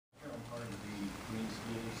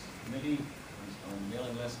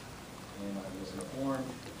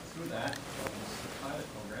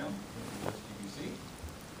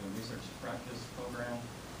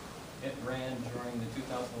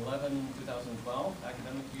2012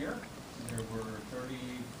 academic year. There were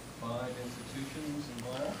 35 institutions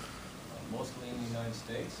involved, mostly in the United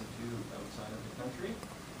States, a few outside of the country.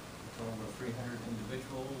 A total of 300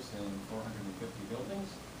 individuals and 450 buildings.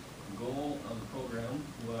 The goal of the program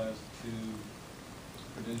was to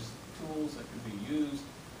produce tools that could be used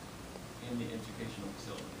in the educational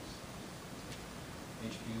facilities.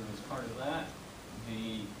 HQ was part of that.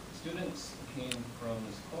 The students came from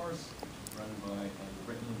this course, which is run by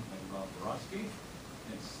Brigham and Rob Borowski.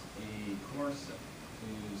 It's a course that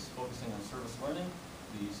is focusing on service learning.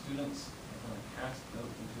 The students are going to cast out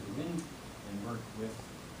into the wind and work with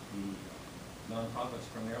the nonprofits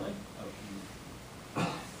primarily out in the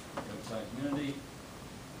outside community.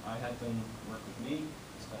 I had them work with me.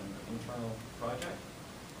 It's kind of an internal project.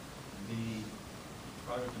 The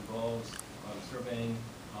project involves surveying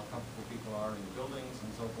how comfortable people are in the buildings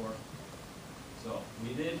and so forth. So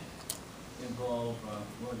we did involve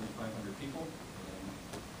more than 500 people, and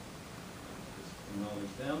just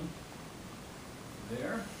acknowledge them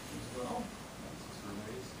there as well. That's the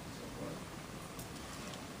surveys and so forth.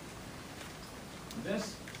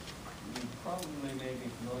 This you probably may be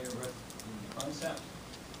familiar with the concept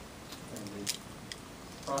and the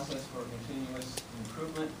process for continuous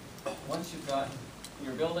improvement. Once you've got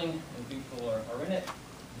your building and people are in it,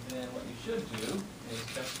 then what you should do is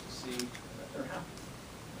check to see that they're happy.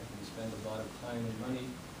 You spend a lot of time and money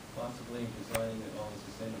possibly designing all the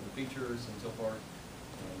sustainable features and so forth.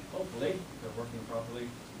 And hopefully, if they're working properly,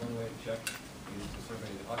 one way to check is to survey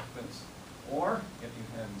the occupants. Or if you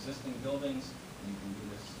have existing buildings, you can do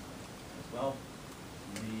this as well.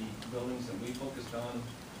 The buildings that we focused on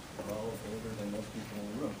are all older than most people in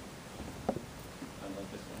the room. Unlike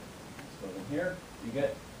this one. This building here, you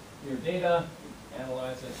get your data,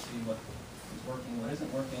 analyze it, see what is working, what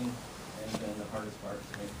isn't working, and then the hardest part is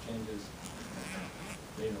to make changes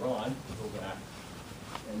later on to go back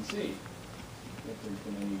and see if there's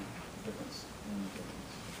been any difference in the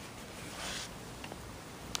buildings.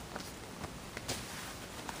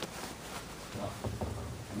 Now,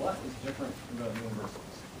 what is different about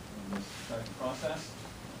universities in this type of process?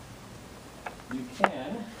 You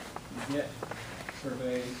can get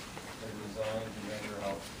surveys that are designed to measure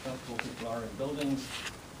how comfortable people are in buildings,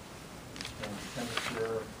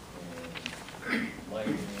 temperature, and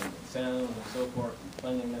lighting, and sound, and so forth, and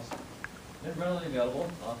cleanliness. They're readily available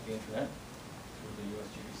off the internet through the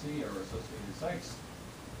USGBC or associated sites.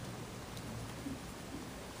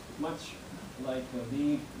 Much like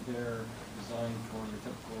LEED, they're designed for your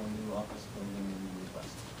typical new office building in the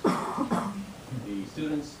Midwest. The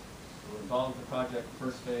students who were involved with the project,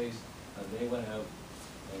 first phase, they went out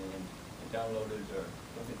and downloaded or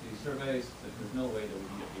looked at these surveys. That there's no way that we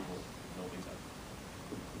can get people to fill these out.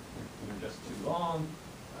 They're just too long,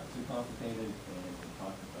 too complicated, and we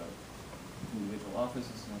talked about individual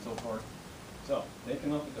offices and so forth. So they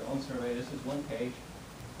came up with their own survey. This is one page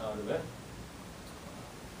out of it.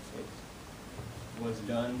 It was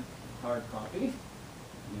done hard copy.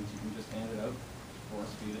 It means you can just hand it out,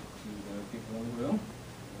 force feed it to the people in the room,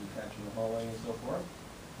 and catch in the hallway and so forth.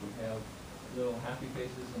 We have little happy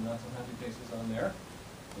faces and not so happy faces on there.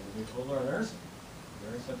 Individual learners,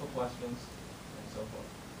 very simple questions, and so forth.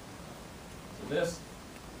 So this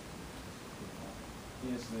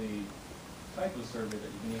is the type of survey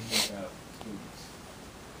that you can easily have students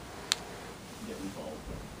get involved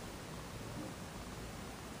with.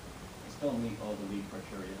 They still meet all the LEED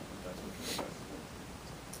criteria, but that's what you're interested in.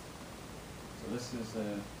 So this is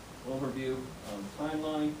an overview of the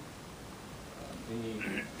timeline.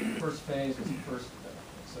 The first phase was the first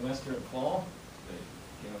semester of fall. They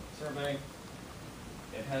came up with a survey.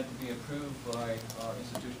 It had to be approved by our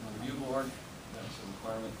institutional review board. That's a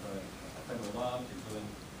requirement by federal law. If you're doing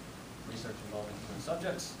research involving different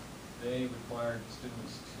subjects, they required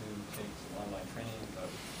students to take some online training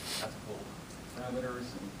about ethical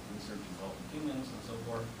parameters and research involving humans and so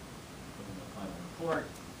forth, putting the final report.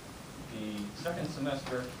 The second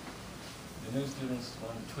semester, the new students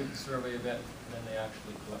wanted to tweak the survey a bit, and then they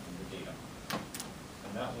actually collected the data.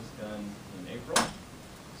 And that was done in April,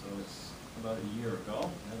 so it's about a year ago.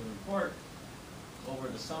 And the report, over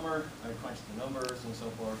the summer, I crunched the numbers and so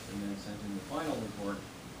forth, and then sent in the final report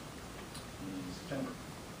in September.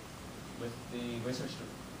 With the research to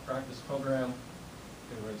practice program,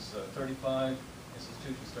 there was 35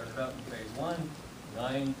 institutions started out in phase 1,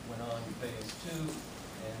 9 went on to phase 2,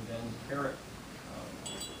 and then Curt,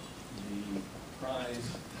 the prize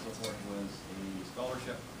and so forth was a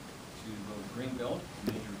scholarship to go to Greenville,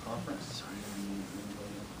 a major conference in the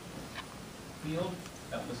Greenville field.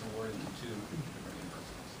 That was awarded to 2 different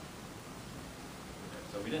universities.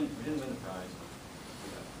 So we didn't win the prize, but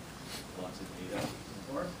we got lots of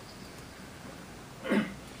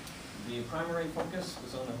The primary focus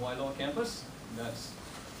was on the Wailoa campus. That's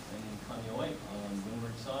in Kaneohe on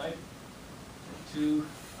windward side. Two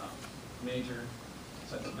major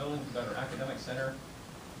sets of buildings. We've got our academic center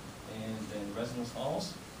and then residence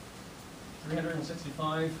halls.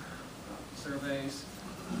 365 surveys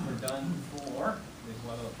were done for the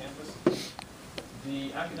Wailoa campus.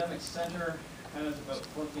 The academic center has about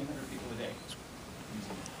 1,400 people a day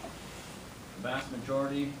using it. The vast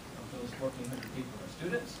majority of those 1,400 people are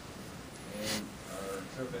students, and our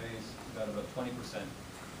surveys got about 20%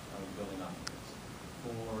 of building occupants.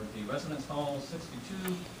 For the residence hall,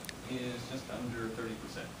 62 is just under 30%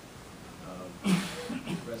 of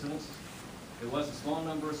residents. There was a small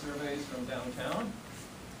number of surveys from downtown.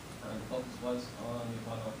 The focus was on the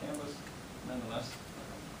Wailoa campus. Nonetheless,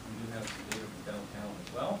 we do have some data from downtown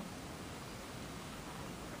as well.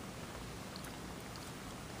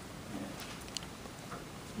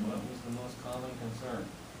 What was the most common concern?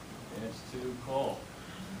 It's too cold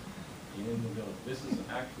in the building. This is an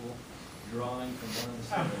actual drawing from one of the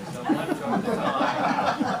surveys. Someone took the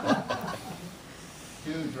time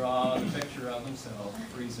to draw the picture of himself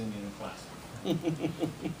freezing in a classroom.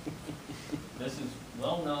 This is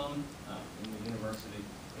well known in the university.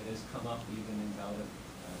 It has come up even in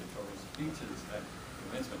valedictorian speeches at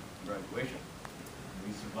commencement and graduation.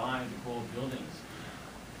 We survived the cold buildings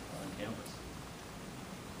on campus.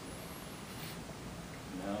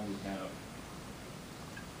 Now we have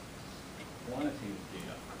quantitative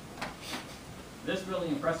data. This really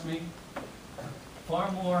impressed me.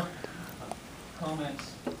 Far more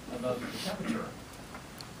comments about the temperature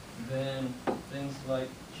than things like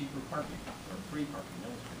cheaper parking or free parking. No,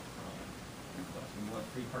 we want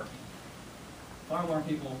free parking. Far more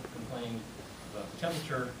people complained about the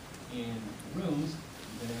temperature in rooms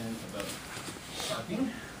than about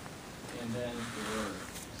parking. And then there were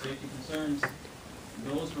safety concerns.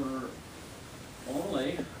 Those were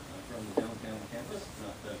only from the downtown campus,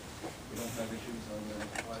 not that we don't have issues on the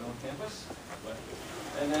Wailoa campus. But,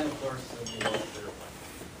 and then, of course, the welfare plan.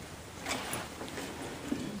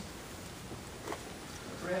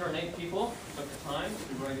 308 people took the time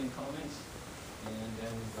to write in comments, and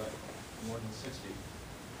then we've got more than 60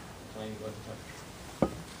 complaining about the temperature.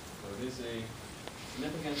 So it is a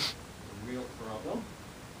significant, real problem.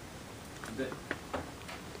 The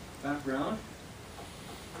background.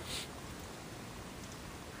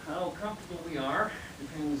 How comfortable we are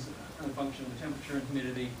depends on the function of the temperature and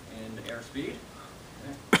humidity and airspeed.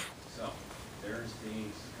 Okay. So there's the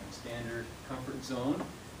kind of standard comfort zone,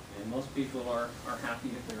 and most people are happy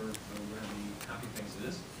if they're where the happy place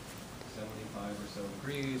is. 75 or so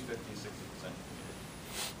degrees, 50, 60% humidity.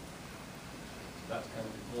 So that's kind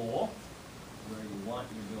of the goal where you want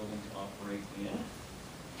your building to operate in.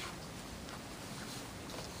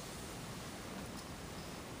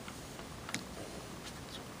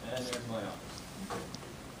 And there's my office.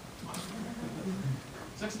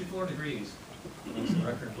 64 degrees. It's the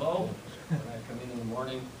record low when I come in the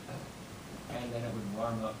morning, and then it would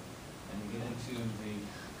warm up and get into the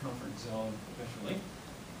comfort zone officially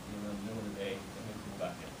in the middle of the day, and then cool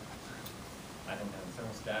back in. I don't have a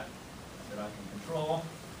thermostat that I can control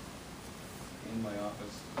in my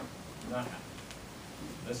office. Not happy.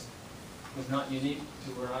 This was not unique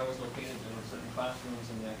to where I was located. There were certain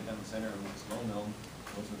classrooms in the academic center, which was well known.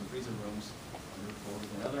 Those were the freezer rooms, under colder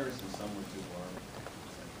than others, and some were too warm.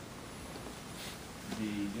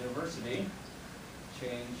 The university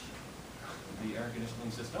changed the air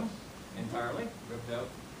conditioning system entirely, ripped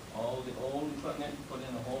out all the old equipment, put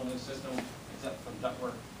in a whole new system, except for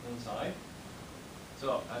ductwork inside.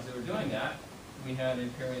 So as they were doing that, we had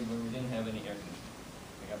a period when we didn't have any air conditioning.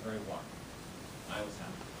 We got very warm. I was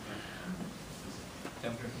happy.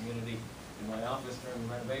 Temperature humidity in my office during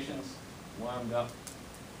the renovations warmed up.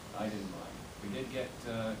 I didn't mind. We did get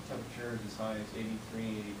temperatures as high as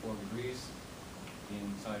 83, 84 degrees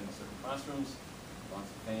inside of certain classrooms,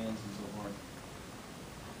 lots of fans and so forth.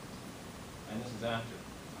 And this is after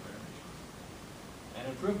the renovations. And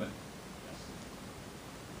improvement. Yes.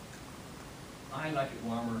 I like it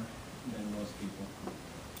warmer than most people.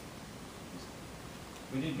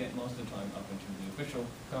 We did get most of the time up into the official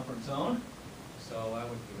comfort zone, so I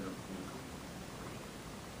would give it a 4.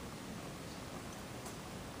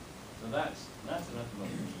 So that's enough about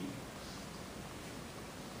me.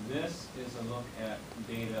 This is a look at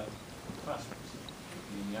data classrooms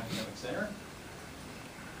in the academic center.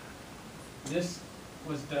 This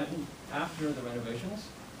was done after the renovations,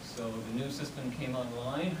 so the new system came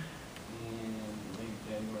online in late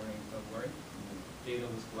January and February. The data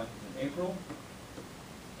was collected in April.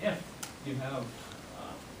 If you have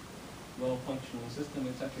well-functioning system,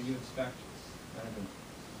 etc., you expect kind of a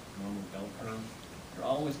normal bell curve. You're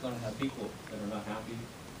always going to have people that are not happy,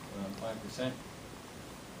 around 5%.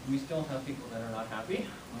 We still have people that are not happy,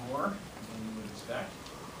 more than you would expect.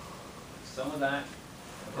 Some of that,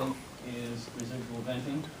 I think, is residual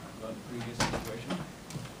venting about the previous situation,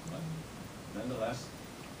 but nonetheless,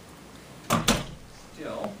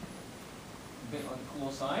 still a bit on the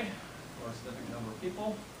cool side for a significant number of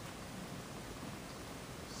people.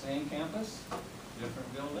 Same campus,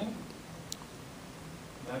 different building.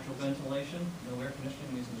 Natural ventilation, no air conditioning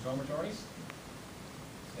in these dormitories.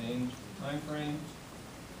 Same time frame.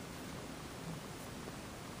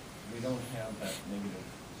 We don't have that negative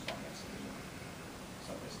bias.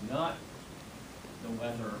 So it's not the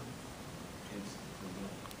weather, it's the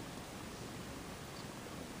building.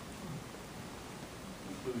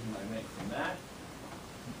 Conclusion I make from that.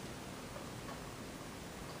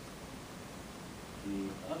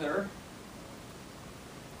 The other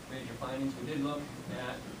major findings, we did look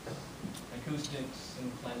at acoustics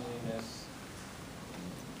and cleanliness,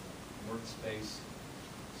 workspace,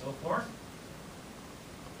 so forth.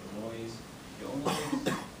 The noise, the only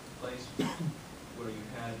place where you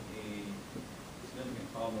had a significant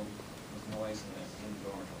problem was noise in the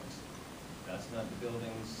dormitories. That's not the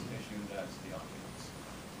building's issue, that's the occupants.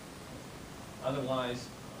 Otherwise,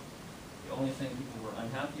 the only thing people were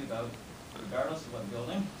unhappy about, regardless of what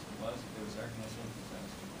building it was, if there was air conditioning, that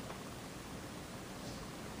was too loud.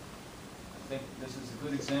 I think this is a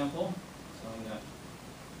good example, showing that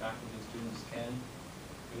faculty and students can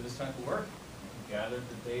do this type of work, gather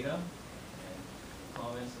the data and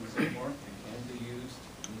comments and so forth. It can be used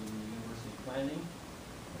in university planning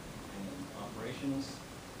and operations.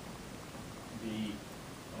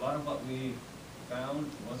 A lot of what we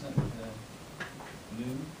found wasn't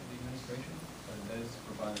new to the administration, but it does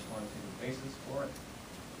provide a quantitative basis for it.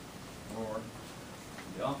 For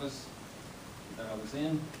the office that I was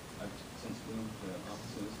in, I've since moved to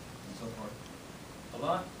offices and so forth. A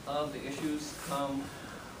lot of the issues come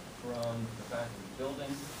from the fact that the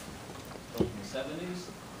building was built in the 70s.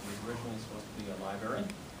 It was originally supposed to be a library.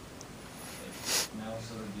 It's now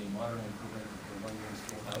sort of the modern improvement of the one-room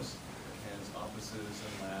schoolhouse. It has offices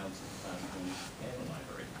and labs and classrooms and a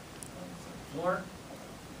library on the third floor.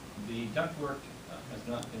 The ductwork has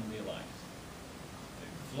not been realized.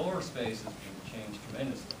 The floor space has been changed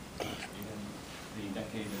tremendously. Even the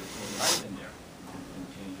decade before I've been there, there have been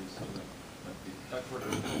changes to it. But the ductwork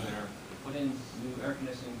is still there. They put in new air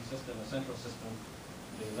conditioning system, a central system.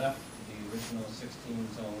 They left the original 16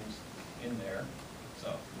 zones in there.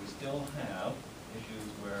 So we still have issues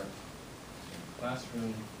where the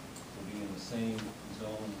classroom will be in the same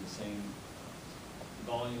zone, the same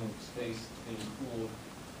volume of space being cooled,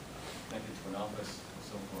 connected to an office, and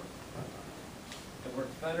so forth. It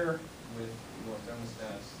works better with more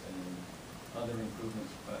thermostats and other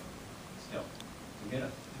improvements, but still, to get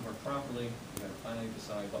it to work properly, we've got to finally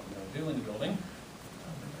decide what we're going to do in the building,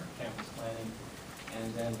 our campus planning,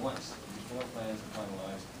 and then once the floor plans are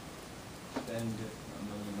finalized, spend $1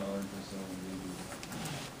 million or so in redo.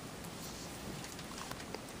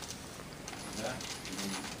 That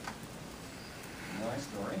is my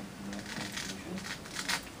story, my contribution.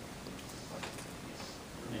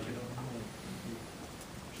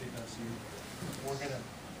 We're going to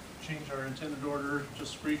change our intended order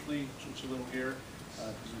just briefly, switch a little gear,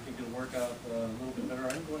 because we think it'll work out a little bit better.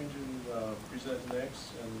 I'm going to present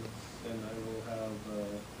next, and then I will have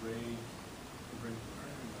Ray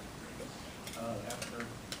after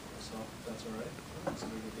myself, if that's all right. So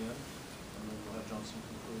at the end, and then we'll have Johnson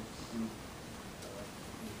conclude. We'll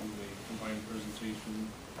do a combined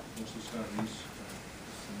presentation, mostly Scott Rees,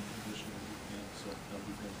 some additional if you can, so that'll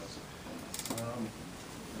be fantastic.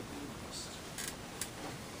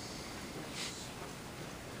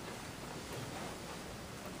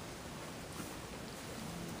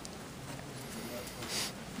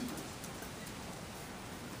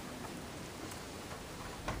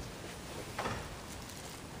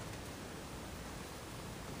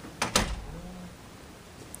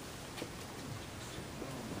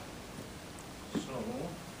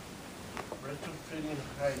 Retrofitting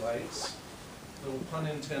highlights, little pun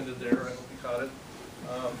intended there, I hope you caught it.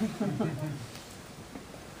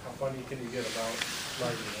 How funny can you get about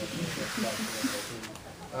lighting?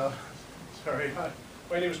 Sorry, hi.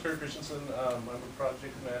 My name is Curt Christiansen. I'm a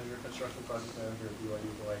project manager, construction project manager at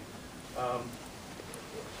BYU Hawaii.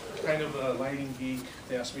 Kind of a lighting geek.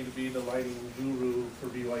 They asked me to be the lighting guru for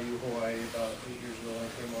BYU Hawaii about 8 years ago when I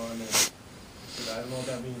came on, and I said, I don't know what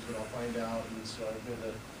that means, but I'll find out. And so I've been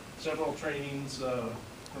to several trainings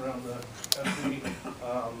around the country.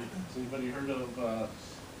 Has anybody heard of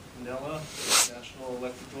NELA, National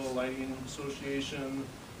Electrical Lighting Association?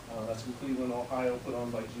 That's in Cleveland, Ohio, put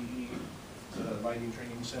on by GE. It's a lighting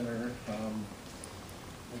training center.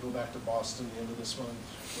 We'll go back to Boston the end of this month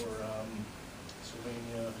for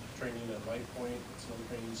Pennsylvania training at Light Point. It's another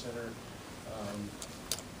training center.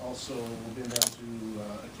 Also, we've been down to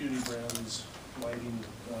Acuity Brands Lighting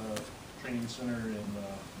Training Center in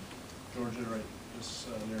Georgia, right just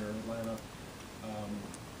near Atlanta.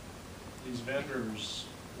 These vendors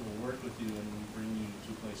will work with you and bring you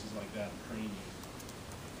to places like that and train you.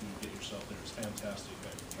 You get yourself there. It's fantastic. I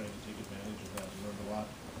tried to take advantage of that and learned a lot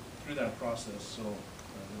through that process, so I'm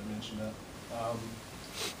going to mention that.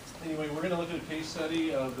 Anyway, we're going to look at a case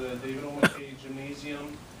study of the David O. McKay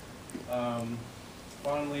Gymnasium,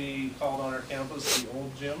 fondly called on our campus the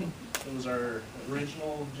old gym. It was our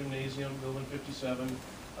original gymnasium, built in '57,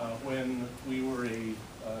 when we were a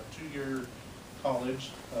two-year college.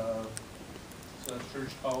 So that's Church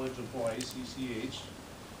College of Hawaii, CCH,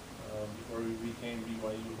 before we became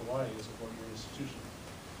BYU Hawaii as a four-year institution.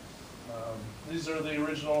 These are the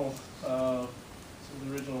original,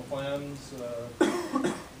 plans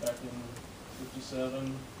back in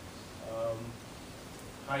 '57.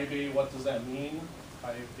 High bay, what does that mean?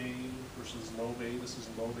 High bay versus low bay. This is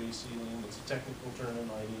low bay ceiling. It's a technical term in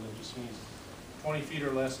lighting. It just means 20 feet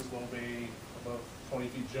or less is low bay, above 20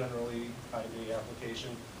 feet generally, high bay application.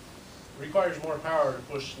 It requires more power to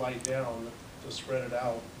push light down to spread it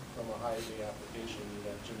out from a high bay application. You've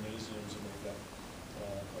got gymnasiums and they've got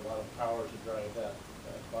a lot of power to drive that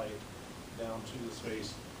light down to the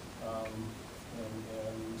space.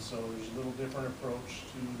 And so there's a little different approach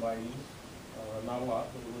to lighting. Not a lot,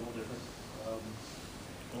 but a little different.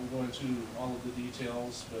 I won't go into all of the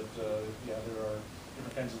details, but yeah, there are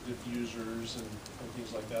different kinds of diffusers and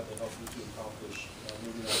things like that that help you to accomplish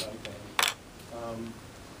moving that light down.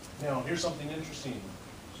 Now, here's something interesting.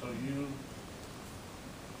 So you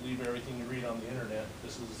leave everything you read on the internet.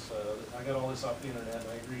 This is, I got all this off the internet, and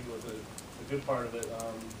I agreed with the good part of it.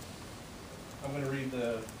 I'm going to read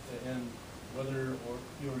the end, whether or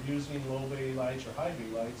you're using low bay lights or high bay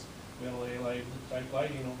lights. Middle A light type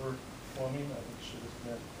lighting overwhelming, I think it should have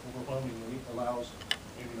meant overwhelmingly, allows,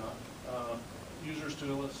 maybe not, users to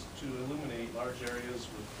illuminate large areas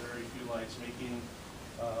with very few lights, making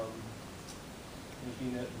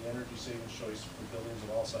it an energy savings choice for buildings of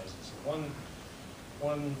all sizes.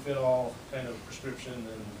 One fit all kind of prescription,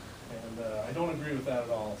 and I don't agree with that at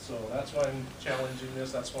all. So that's why I'm challenging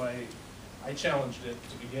this. That's why I challenged it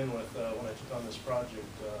to begin with when I took on this project.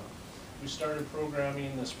 We started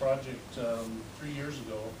programming this project 3 years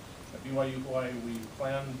ago. At BYU Hawaii, we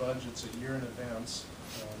plan budgets a year in advance,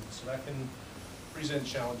 so that can present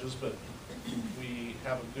challenges, but we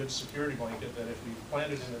have a good security blanket that if we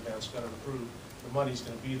planned it in advance, got it approved, the money's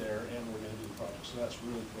going to be there, and we're going to do the project. So that's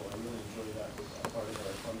really cool. I really enjoy that part of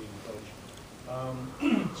our funding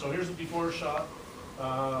approach. So here's the before shot,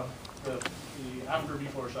 the after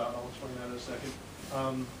before shot. I'll explain that in a second.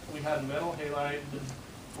 We had metal halide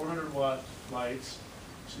 400-watt lights.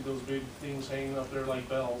 See those big things hanging up there like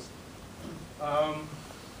bells.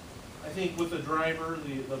 I think with the driver,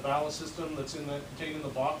 the ballast system that's in the contained in the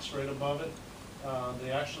box right above it,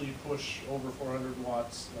 they actually push over 400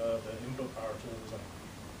 watts. The input power to it is like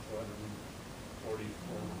 440,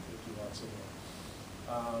 450 watts in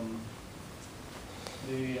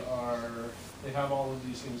there. They have all of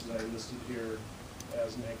these things that I listed here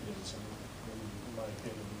as negatives in my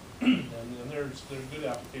opinion. And there's good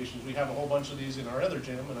applications. We have a whole bunch of these in our other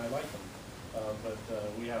gym, and I like them. But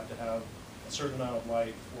we have to have a certain amount of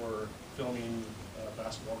light for filming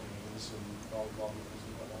basketball games and volleyball games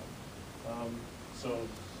and whatnot. So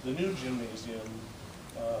the new gymnasium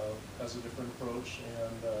has a different approach,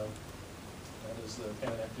 and that is the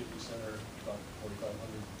Pan Activity Center, about 4,500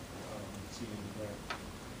 seating there.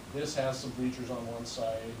 This has some bleachers on one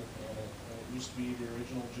side, and it used to be the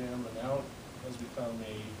original gym, and now it has become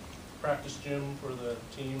a practice gym for the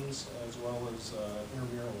teams, as well as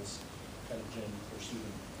intramurals kind of gym for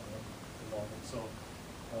student involvement. So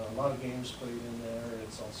a lot of games played in there.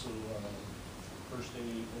 It's also first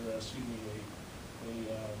aid, or excuse me,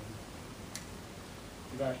 a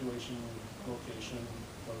evacuation location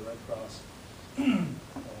for the Red Cross,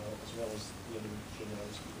 as well as the other gym I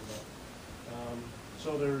was speaking about.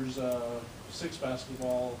 So there's 6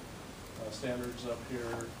 basketball standards up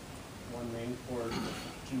here. 1 main court,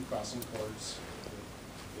 2 crossing courts.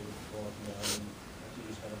 They go up and down and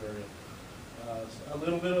use kind of area. A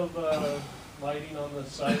little bit of lighting on the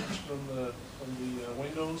sides from the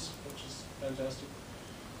windows, which is fantastic.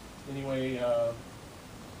 Anyway,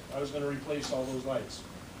 I was going to replace all those lights.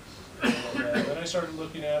 And then I started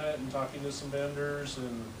looking at it and talking to some vendors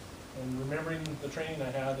and remembering the training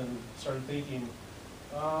I had, and started thinking,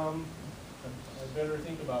 I better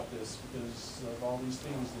think about this because of all these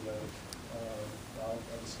things that I'll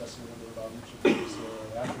discuss a little bit about each of these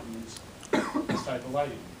attributes, this type of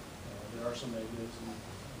lighting. There are some negatives, and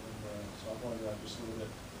so I'll go into that just a little bit.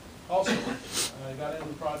 Also, I got into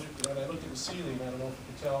the project and I looked at the ceiling. I don't know if you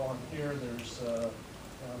can tell on here, there's,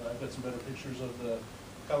 I've got some better pictures of the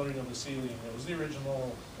coloring of the ceiling. It was the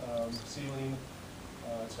original ceiling.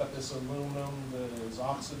 It's got this aluminum that is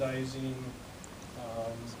oxidizing,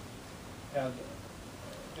 had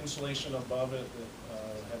insulation above it that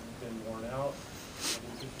hadn't been worn out. I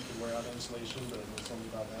didn't think you could wear out insulation, but it was only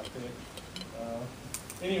about that thick.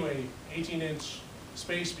 Anyway, 18-inch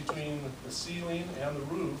space between the ceiling and the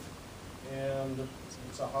roof, and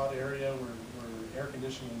it's a hot area. We're air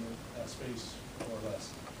conditioning that space more or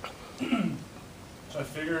less. So I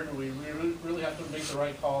figured we really have to make the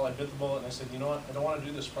right call. I bit the bullet and I said, you know what, I don't want to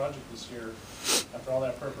do this project this year after all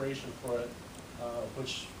that preparation for it,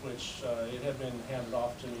 which it had been handed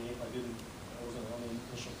off to me. I wasn't on the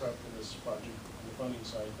initial prep for this project on the funding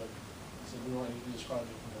side, but I said, we want to do this project.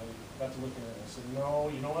 And I got to looking at it and I said, no,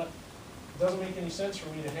 you know what? It doesn't make any sense for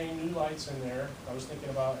me to hang new lights in there. I was thinking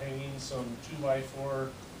about hanging some 2x4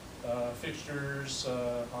 fixtures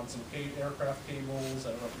on some aircraft cables.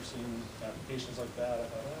 I don't know if you've seen applications like that. I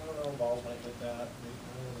thought, I don't know, balls might get that.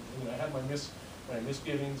 I had my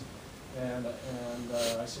misgivings, and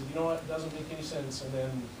I said, you know what, it doesn't make any sense. And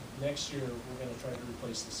then next year we're going to try to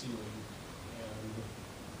replace the ceiling, and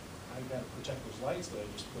I've got to protect those lights that I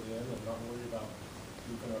just put in and not worry about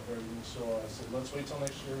looping up everything. So I said, let's wait till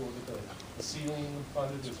next year. We'll get the ceiling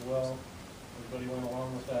funded as well. Everybody went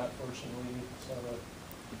along with that, fortunately. So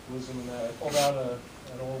wisdom in that. I pulled out an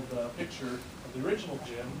old picture of the original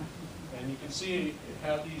gym, and you can see it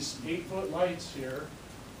had these 8-foot lights here,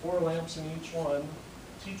 4 lamps in each one,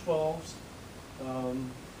 T12s.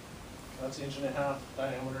 That's 1.5 inch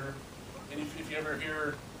diameter. And if you ever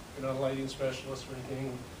hear, you're not a lighting specialist or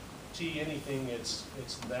anything, T anything, it's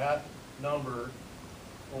that number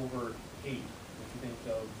over 8. If you think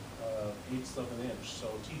of 1/8 of an inch, so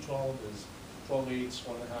T12 is 12/8,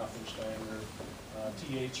 1.5 inch diameter.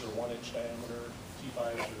 T8s are 1 inch diameter,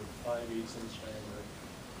 T5s are 5/8 inch diameter.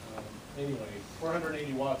 Anyway,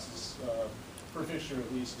 480 watts is, per fixture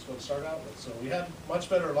at least, is what it started out with. So we had much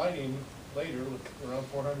better lighting later with around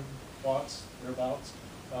 400 watts, thereabouts.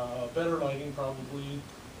 Better lighting probably.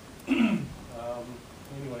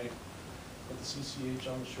 Anyway, got the CCH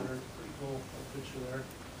on the shirt, pretty cool picture there.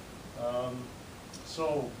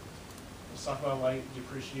 So let's talk about light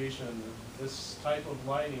depreciation. This type of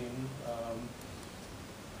lighting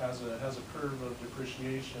has a curve of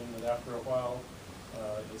depreciation that after a while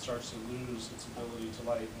it starts to lose its ability to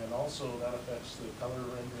light, and also that affects the color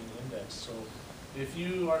rendering index. So if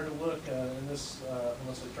you are to look in this,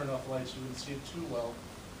 unless I turn off the lights, you wouldn't see it too well.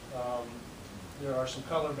 There are some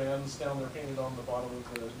color bands down there painted on the bottom of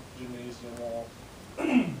the gymnasium wall,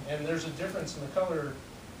 and there's a difference in the color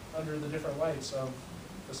under the different lights of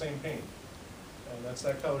the same paint. And that's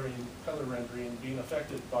that color rendering being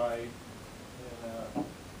affected by, I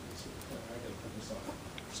gotta put this on.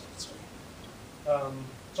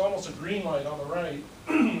 It's almost a green light on the right,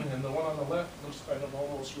 and the one on the left looks kind of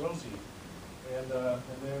almost rosy. And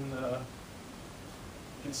then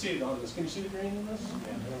you can see it on this. Can you see the green in this?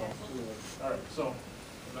 Yeah. All right, so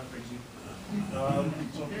I'm not crazy.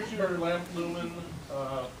 So here's your lamp lumen.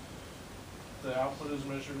 The output is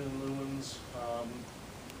measured in lumens.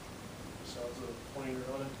 This has a pointer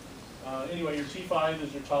on it. Anyway, your T5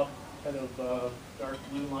 is your top kind of dark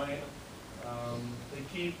blue line. They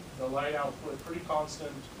keep the light output pretty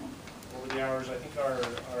constant over the hours. I think our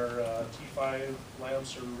T5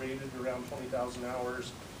 lamps are rated around 20,000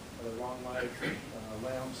 hours. They're long-lived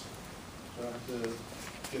lamps. So I don't have to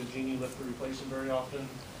get a genie lift to replace them very often.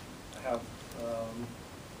 I have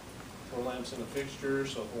 4 lamps in a fixture,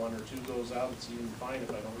 so if 1 or 2 goes out, it's even fine if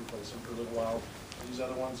I don't replace them for a little while. These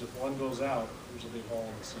other ones, if 1 goes out, there's a big hole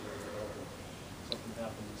in the ceiling. Something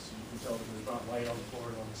happens. You can tell that there's not light on the floor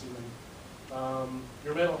and on the ceiling.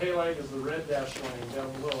 Your metal halide is the red dashed line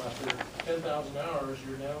down below. After 10,000 hours,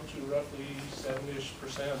 you're down to roughly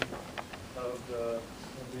 7-ish% of the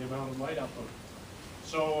amount of light output.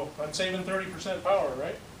 So I'm saving 30% power,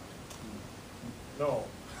 right? No.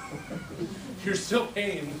 You're still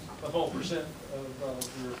paying the whole percent of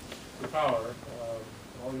your power.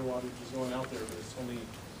 All your wattage is going out there, but it's only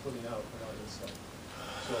putting out all this stuff.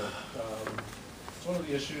 So it's one of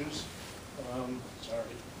the issues.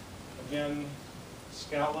 Sorry. Again,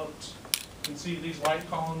 scalloped. You can see these light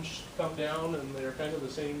columns come down, and they're kind of the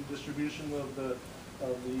same distribution of the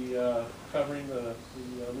covering, the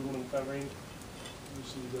aluminum covering. You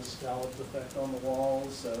see this scalloped effect on the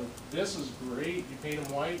walls. This is great. You paint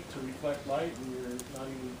them white to reflect light, and you're not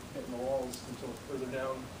even hitting the walls until further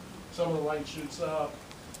down. Some of the light shoots up.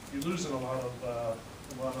 You're losing a lot of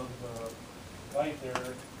light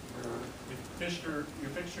there. Your fixture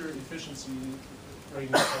efficiency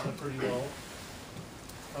ratings are pretty low.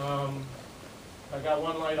 I got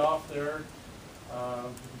one light off there. You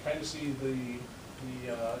can kind of see the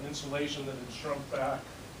insulation that had shrunk back,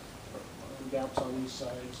 the gaps on each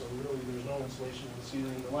side, so really there's no insulation in the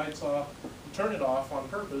ceiling. The light's off. You turn it off on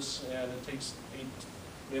purpose, and it takes 8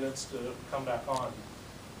 minutes to come back on.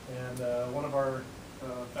 And one of our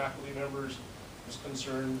faculty members was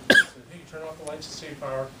concerned, said, hey, turn off the lights to save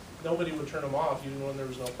power. Nobody would turn them off even when there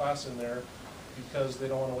was no class in there, because they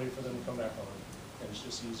don't want to wait for them to come back on. And it's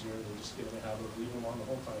just easier, they just get in the habit of leaving them on the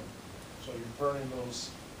whole time. So you're burning those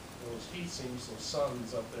heat sinks, those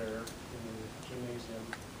suns up there in the gymnasium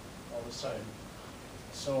all the time.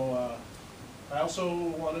 So I also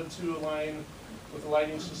wanted to align with the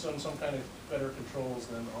lighting system some kind of better controls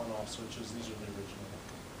than on-off switches. These are the original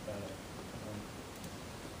panel.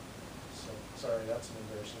 So sorry, that's an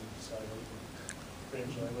embarrassing slide.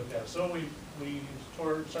 Cringe when I look at it. So we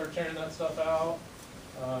started tearing that stuff out.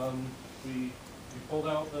 We pulled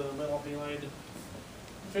out the metal halide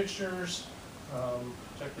fixtures,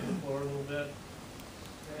 protected the floor a little bit,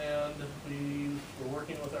 and we were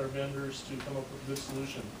working with our vendors to come up with a good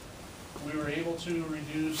solution. We were able to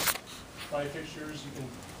reduce by fixtures. You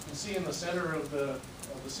can see in the center of the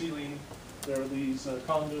ceiling there are these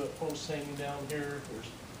conduit posts hanging down here.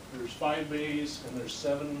 There's 5 bays and there's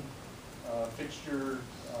 7 fixture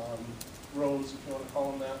rows, if you want to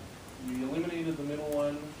call them that. We eliminated the middle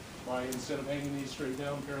one by, instead of hanging these straight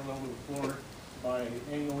down parallel to the floor, by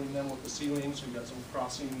angling them with the ceiling, so you got some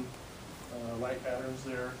crossing light patterns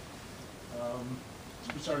there. So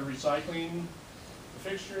we started recycling the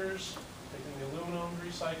fixtures, taking the aluminum to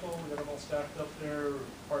recycle. We got them all stacked up there,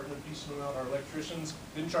 parting and piecing them out. Our electricians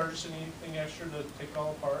didn't charge us anything extra to take it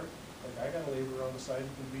all apart. Like, I got a laborer on the side who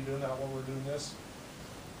can be doing that while we're doing this.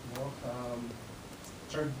 You know,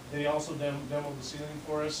 they also demoed the ceiling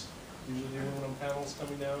for us. These are the aluminum panels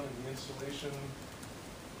coming down and the insulation.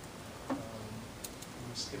 Let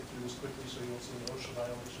me skip through this quickly so you won't see the OSHA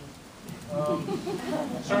violation.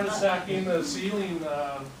 Started stacking the ceiling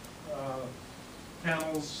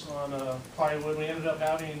panels on plywood. We ended up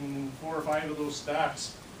having 4 or 5 of those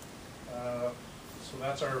stacks. So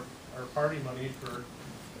that's our party money for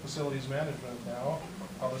facilities management now.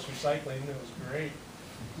 All this recycling, it was great.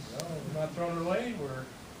 Well, we're not throwing it away, we're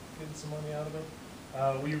getting some money out of it.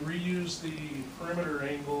 We reused the perimeter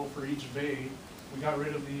angle for each bay. We got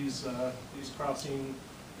rid of these crossing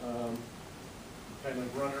kind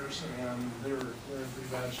of runners, and they're in pretty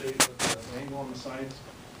bad shape, but the angle on the sides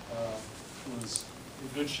was in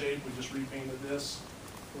good shape. We just repainted this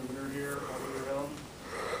perimeter here all the way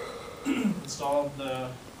around. Installed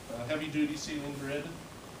the heavy-duty ceiling grid,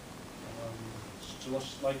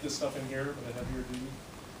 just like this stuff in here, but a heavier duty.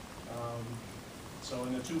 So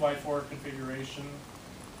in a 2x4 configuration,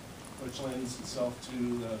 which lends itself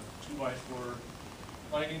to the 2x4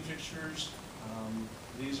 lighting fixtures.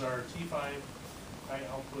 These are T5 high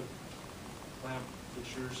output lamp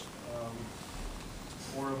fixtures.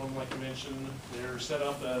 4 of them, like I mentioned, they're set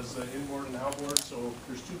up as inboard and outboard. So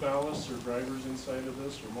there's 2 ballasts or drivers inside of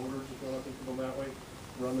this, or motors, if you want to think of them that way.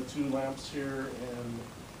 Run the 2 lamps here, and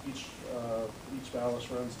each ballast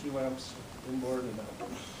runs 2 lamps inboard and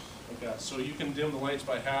outboard. Like that. So you can dim the lights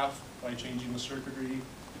by half by changing the circuitry.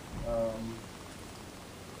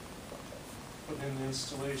 Putting in the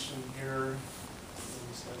installation here,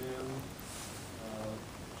 set in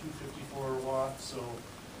 254 watts. So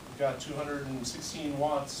we've got 216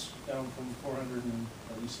 watts down from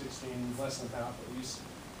 416, less than half at least,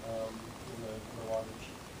 in the wattage.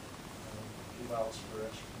 2 valves for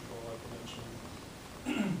extra control, like I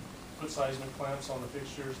mentioned. Put seismic clamps on the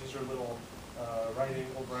fixtures. These are little right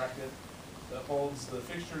angle bracket that holds the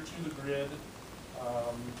fixture to the grid.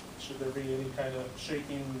 Should there be any kind of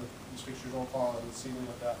shaking, these fixtures won't fall on the ceiling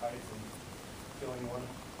at that height and kill anyone.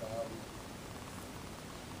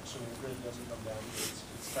 Assuming the grid doesn't come down, it's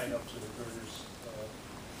tied up to the girders,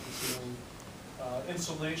 the ceiling.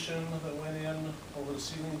 Insulation that went in over the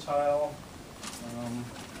ceiling tile.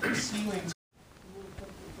 The ceiling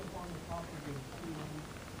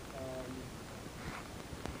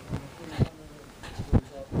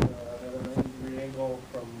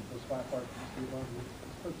from this flat part to the street line.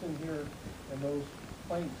 It's put in here, and those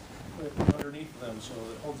planks clip underneath them, so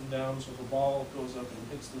it holds them down, so the ball goes up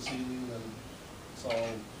and hits the ceiling, and it's all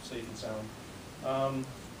safe and sound. So I'm going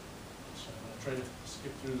to try to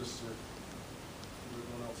skip through this to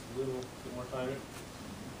everyone else a little bit more time.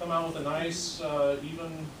 Come out with a nice,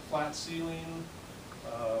 even, flat ceiling,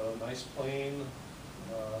 nice plane.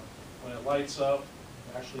 When it lights up,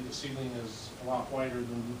 actually the ceiling is a lot whiter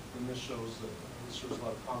than this shows. This shows a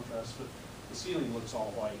lot of contrast, but the ceiling looks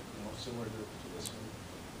all white, similar to this one.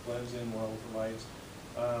 Blends in well with the lights.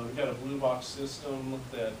 We've got a blue box system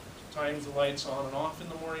that times the lights on and off in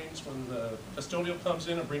the mornings. When the custodial comes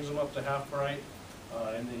in, it brings them up to half bright.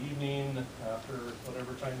 In the evening, after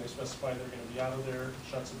whatever time they specify they're going to be out of there,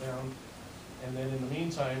 shuts it down. And then in the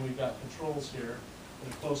meantime, we've got controls here.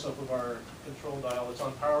 And a close-up of our control dial. It's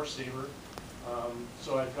on power saver.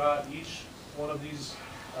 So I've got each one of these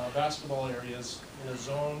basketball areas in a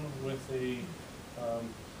zone with a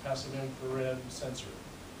passive infrared sensor.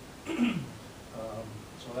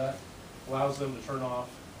 So that allows them to turn off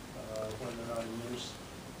when they're not in use,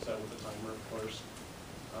 set with a timer, of course.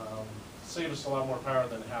 Save us a lot more power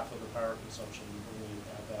than half of the power consumption when we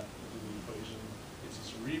add that into the equation. Gives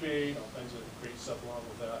us a rebate, all kinds of great stuff along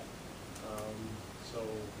with that. So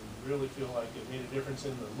we really feel like it made a difference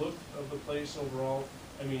in the look of the place overall.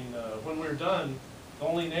 I mean, when we were done, the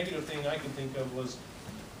only negative thing I can think of was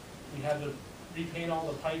we had to repaint all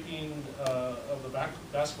the piping of the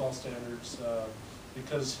basketball standards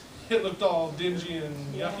because it looked all dingy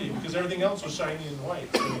and yucky because everything else was shiny and white.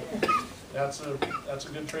 So that's a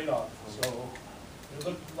good trade-off. So it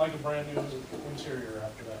looked like a brand new interior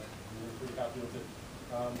after that. We were pretty happy with it.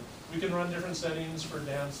 We can run different settings for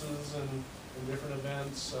dances and different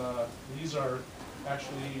events. These are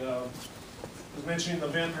actually, I was mentioning the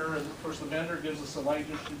vendor, and of course the vendor gives us a light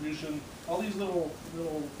distribution. All these little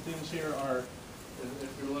things here are,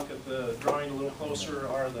 if you look at the drawing a little closer,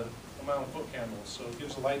 are the amount of foot candles. So it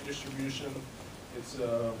gives a light distribution. It's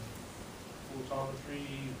a photometry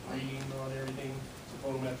reading on everything. It's a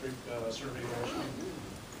photometric survey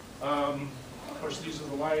measurement. Of course, these are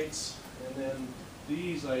the lights, and then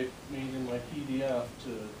these I made in my PDF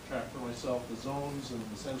to track for myself the zones and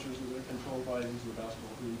the sensors that they're controlled by. These are the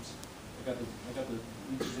basketball hoops. I got the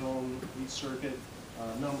each zone, each circuit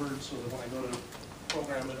numbered so that when I go to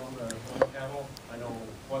program it on the panel, I know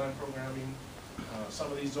what I'm programming.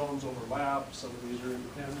 Some of these zones overlap, some of these are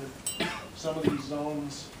independent. Some of these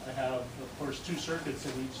zones, I have, of course, 2 circuits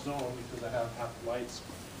in each zone because I have half the lights.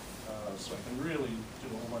 So I can really do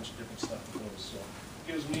a whole bunch of different stuff with those. So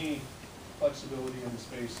it gives me flexibility in the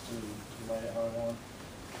space to light it how I want,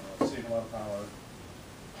 save a lot of power.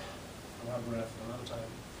 I'm out of breath, I'm out of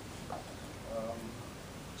time.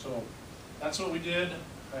 So that's what we did.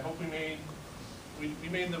 I hope we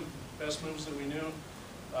made the best moves that we knew.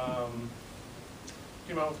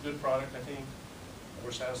 Came out with a good product, I think.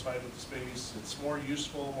 We're satisfied with the space. It's more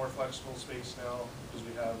useful, more flexible space now because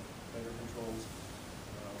we have better controls.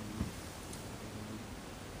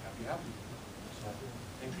 Happy.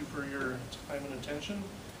 Thank you for your time and attention,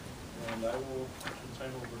 and I will turn the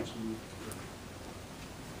time over to Curt.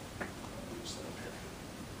 I'll just set up here.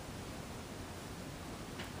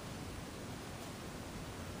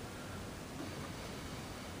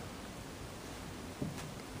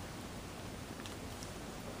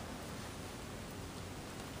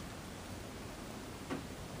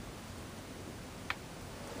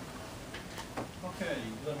 Okay,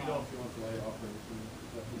 Let me know if you want the light off or anything.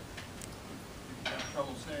 if you have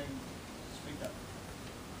trouble saying, speak up.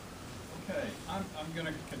 Okay, I'm going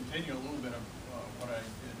to continue a little bit of what I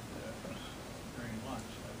did during lunch.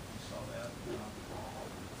 You saw that.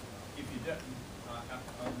 If you didn't, I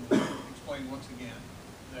will explain once again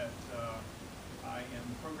that I am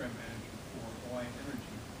the program manager for Hawaii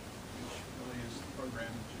Energy, which really is the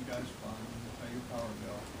program that you guys fund and you pay your power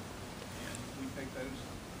bill. And we take those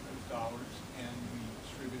dollars and we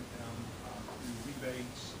distribute them through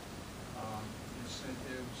rebates,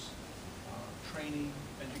 incentives, training,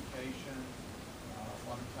 education. A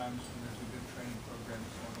lot of times when there's a good training program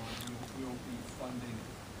going on, we'll be funding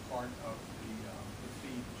part of the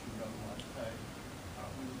fee that you would otherwise pay.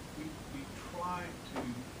 We try to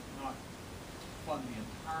not fund the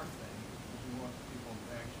entire thing because we want people to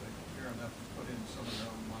actually care enough to put in some of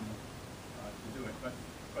their own money to do it. But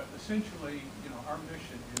essentially, our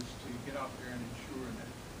mission is to get out there and ensure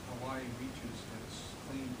that Hawaii reaches its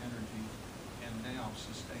clean energy and now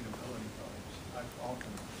sustainability goals. I've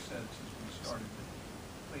often said since we started that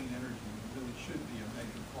clean energy really should be a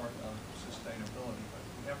major part of sustainability, but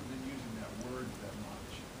we haven't been using that word that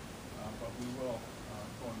much. But we will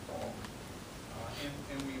going forward.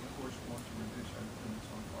 And we, of course, want to reduce our dependence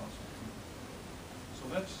on fossil fuels. So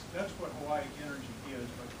that's what Hawaii Energy is.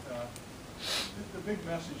 But the big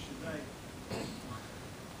message today,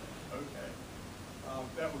 okay,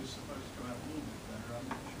 that was supposed to come out a little bit better. I'm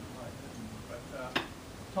not sure why it didn't. But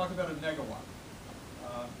talk about a negawatt,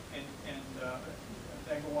 a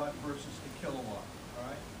megawatt versus a kilowatt, all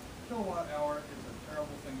right? Kilowatt hour is a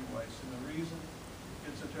terrible thing to waste, and the reason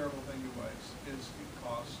it's a terrible thing to waste is it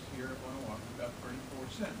costs here at 101 about 34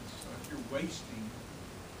 cents. So if you're wasting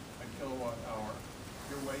a kilowatt hour,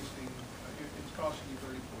 you're wasting, it's costing you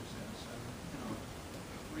 34 cents. And, you know,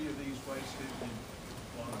 3 of these wasted and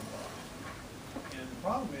 1 on top. And the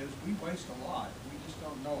problem is we waste a lot. We just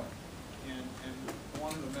don't know it. And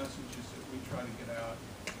one of the messages that we try to get out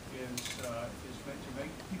is meant to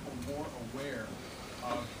make people more aware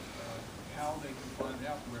of how they can find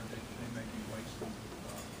out where they may be wasting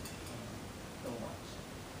kilowatts.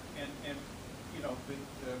 And you know,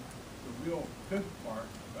 the real good part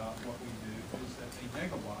about what we do is that a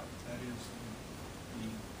megawatt, that is the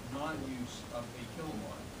non-use of a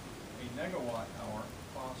kilowatt, a megawatt hour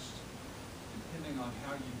costs, depending on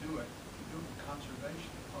how you do it in conservation,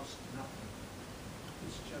 it costs nothing.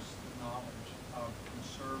 It's just the knowledge of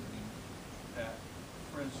conserving that.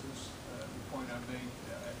 For instance, the point I made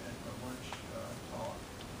at the lunch talk,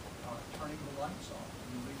 turning the lights off when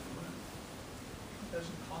you leave the room. It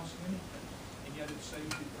doesn't cost anything, and yet it saves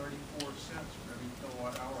you 34 cents for every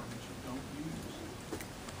kilowatt hour that you don't use.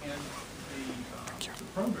 And the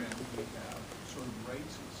program we have sort of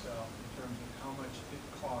rates itself in terms of how much it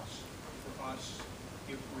costs for us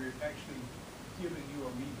if we're actually giving you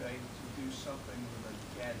a rebate to do something with a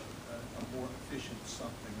gadget, a more efficient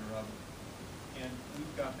something or other. And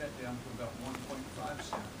we've got that down to about 1.5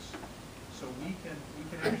 cents. So we can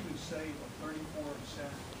actually save a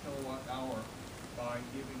 34-cent kilowatt hour by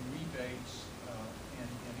giving rebates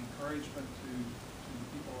and encouragement to the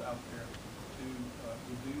people out there to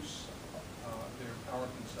reduce their power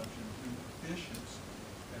consumption through efficiency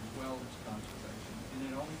as well as conservation. And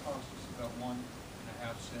it only costs us about 1.5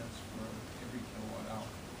 cents for every kilowatt hour.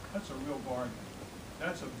 That's a real bargain.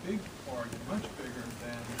 That's a big bargain, much bigger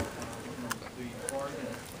than you know, the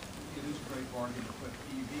bargain. It is a great bargain to put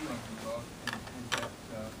EV on the roof and get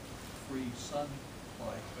free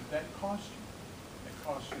sunlight, but that costs you. It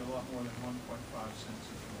costs you a lot more than 1.5 cents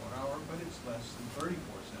a kilowatt hour, but it's less than 34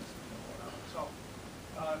 cents a kilowatt hour. So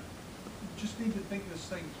you just need to think this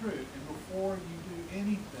thing through, and before you do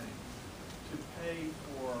anything to pay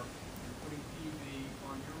for putting PV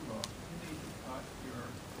on your roof, you need to cut your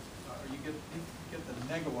you get the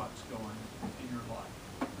megawatts going in your life,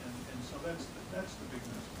 and so that's the big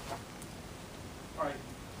message. All right,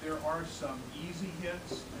 there are some easy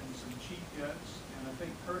hits and some cheap hits, and I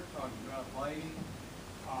think Curt talked about lighting.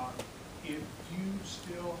 If you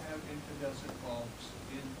still have incandescent bulbs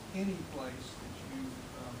in any place that you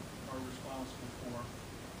are responsible for,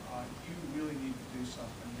 you really need to do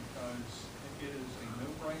something because it is a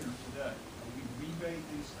no-brainer today. We rebate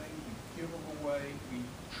these things, we give them away, we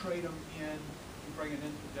trade them in, we bring an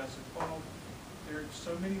incandescent bulb. There are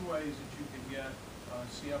so many ways that you can get a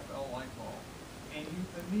CFL light bulb, and you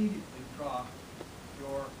immediately drop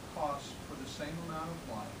your cost for the same amount of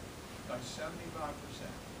light by 75%.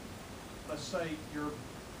 Let's say your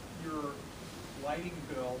lighting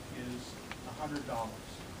bill is $100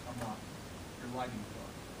 a month, your lighting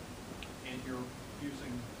bill, and you're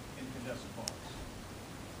using incandescent bulbs.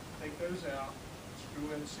 Take those out,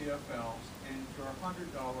 screw in CFLs, and your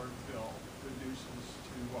 $100 bill reduces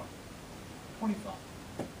to what? $25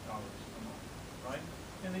 a month, right?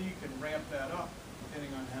 And then you can ramp that up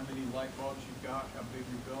depending on how many light bulbs you've got, how big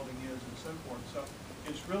your building is, and so forth. So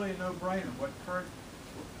it's really a no-brainer. What Curt,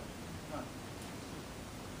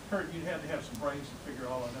 you'd have to have some brains to figure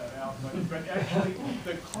all of that out, but actually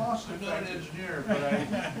the cost I'm not an engineer, but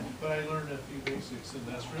I learned a few basics, and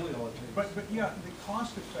that's really all it takes. But yeah, the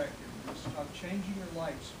cost effectiveness of changing your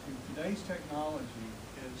lights through today's technology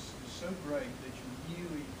is so great that you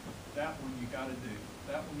really, that one you got to do.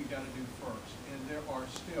 That one you got to do first. And there are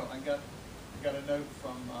still, I got a note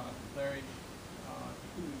from Larry,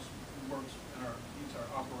 who works in he's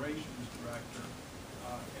our operations director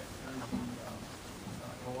at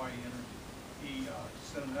Hawaii Energy. He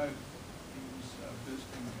sent a note. He was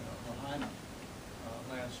visiting Lahaina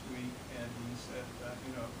last week, and he said that,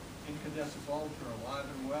 you know, incandescent bulbs are alive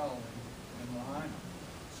and well in Lahaina.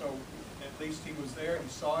 So at least he was there, he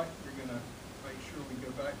saw it. We're going to make sure we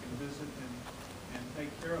go back and visit and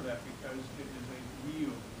take care of that because it is a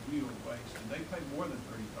real waste. And they pay more than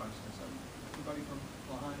 35 cents. Anybody from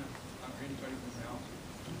Lahaina or anybody from the house?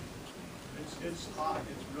 It's high.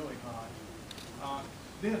 It's really high.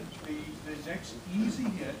 Then the next easy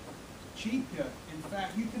hit, cheap hit. In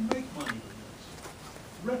fact, you can make money with this.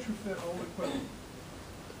 Retrofit old equipment.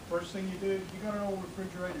 First thing you do, you got an old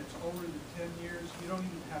refrigerator, it's older than 10 years, you don't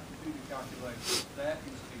even have to do the calculation. That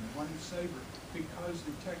is a money saver because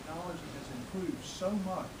the technology has improved so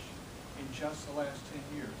much in just the last 10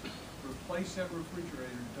 years. Replace that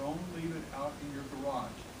refrigerator, don't leave it out in your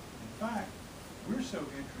garage. In fact, we're so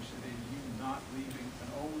interested in you not leaving an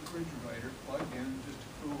old refrigerator plugged in just to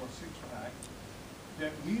cool a six-pack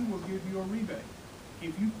that we will give you a rebate.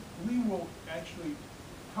 We will actually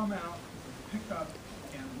come out, pick up,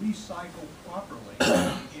 and recycle properly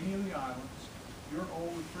on any of the islands your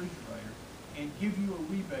old refrigerator and give you a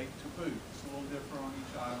rebate to boot. It's a little different on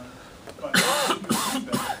each island, but we'll give you a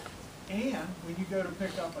rebate. And when you go to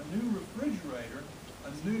pick up a new refrigerator,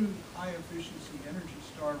 a new high-efficiency Energy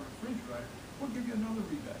Star refrigerator, we'll give you another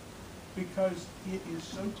rebate because it is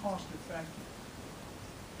so cost-effective.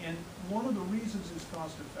 And one of the reasons it's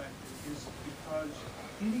cost-effective is because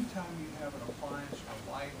anytime you have an appliance or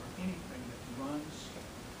light or anything that runs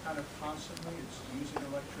kind of constantly, it's using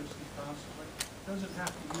electricity constantly, it doesn't have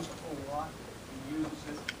to use a whole lot. It uses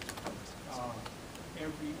it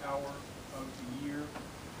every hour of the year.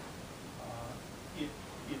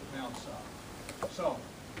 It mounts up. So,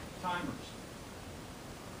 timers.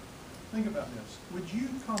 Think about this. Would you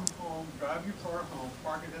come home, drive your car home,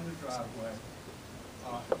 park it in the driveway,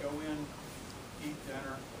 go in, eat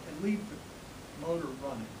dinner, and leave the motor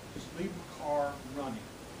running? Just leave the car running,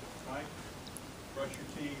 right? Brush your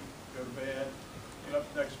teeth, go to bed, get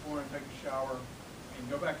up the next morning, take a shower, and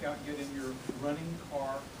go back out and get in your running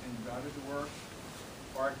car and drive it to work,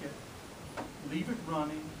 park it, leave it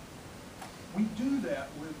running. We do that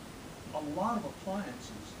with a lot of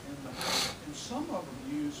appliances in the house, and some of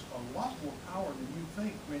them use a lot more power than you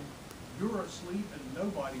think when you're asleep and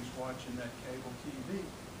nobody's watching that cable TV.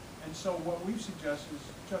 And so what we suggest is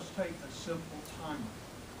just take a simple timer,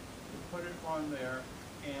 you put it on there,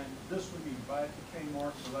 and this would be buy it at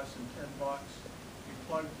Kmart for less than $10. You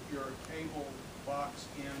plug your cable box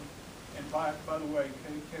in, and by the way,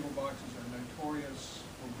 cable boxes are notorious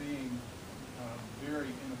for being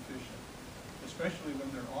very inefficient, especially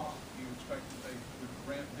when they're off. You expect that they would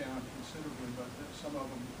ramp down considerably, but some of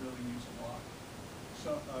them really use a lot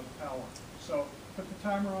of power. So put the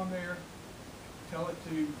timer on there, tell it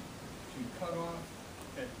to cut off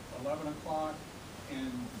at 11 o'clock, and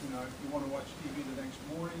if you want to watch TV the next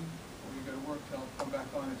morning, or you go to work, tell it to come back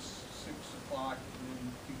on at 6 o'clock, and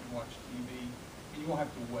then you can watch TV, and you won't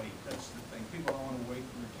have to wait. That's the thing. People don't want to wait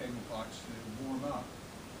for their cable box to warm up.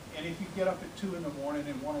 And if you get up at 2 in the morning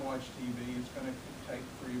and want to watch TV, it's going to take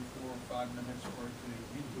 3 or 4 or 5 minutes for it to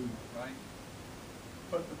reboot, right?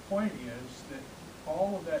 But the point is that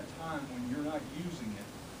all of that time when you're not using it,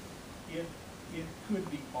 it could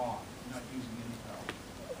be off, not using any power.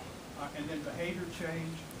 And then behavior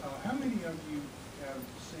change. How many of you have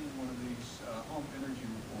seen one of these home energy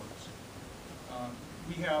reports?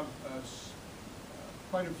 We have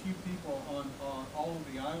quite a few people on all of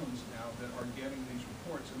the islands now that are getting these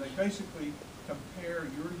reports, and they basically compare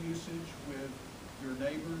your usage with your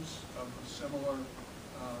neighbors of a similar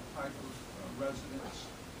type of residence,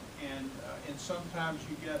 and sometimes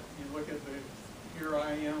you look at here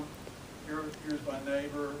I am, here's my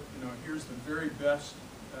neighbor, here's the very best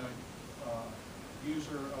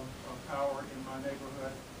user of power in my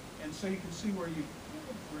neighborhood, and so you can see where you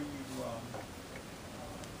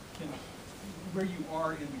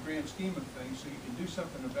are in the grand scheme of things, so you can do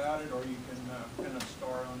something about it, or you can kind of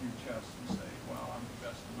star on your chest and say, well, I'm the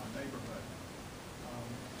best in my neighborhood.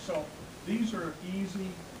 So these are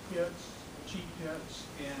easy hits, cheap hits,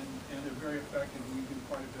 and they're very effective, and we do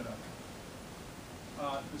quite a bit of it.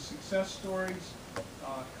 The success stories,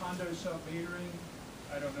 condo sub-metering.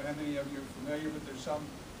 I don't know how many of you are familiar, but there's some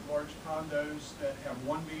large condos that have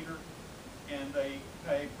 1 meter, and they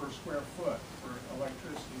pay per square foot for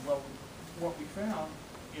electricity. Well, what we found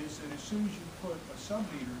is that as soon as you put a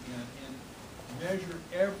sub-meter in and measure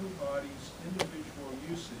everybody's individual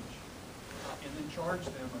usage and then charge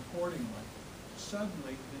them accordingly,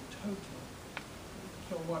 suddenly the total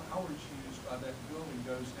kilowatt hours used by that building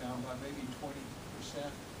goes down by maybe 20%.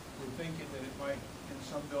 We're thinking that it might, in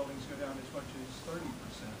some buildings, go down as much as 30%.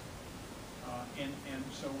 And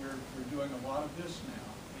so we're doing a lot of this now,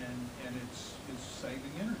 and it's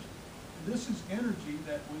saving energy. This is energy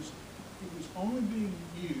that was only being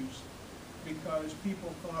used because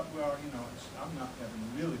people thought, well, I'm not having to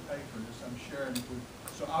really pay for this, I'm sharing it with,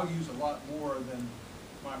 so I'll use a lot more than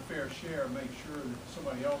my fair share, make sure that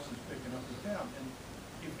somebody else is picking up the tab. And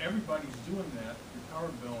if everybody's doing that, your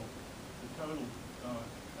power bill, the total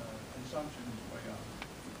consumption is way up.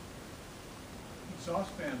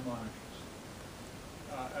 Exhaust fan monitors.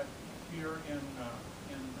 Here in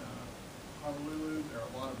Honolulu. There are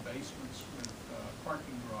a lot of basements with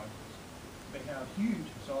parking garages. They have huge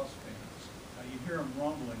exhaust fans. You hear them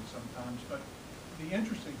rumbling sometimes, but the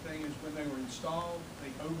interesting thing is when they were installed,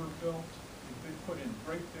 they overbuilt. They put in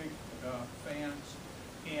great big fans,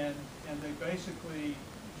 and they basically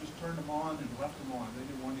just turned them on and left them on. They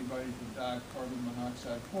didn't want anybody to die of carbon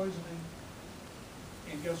monoxide poisoning.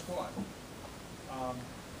 And guess what?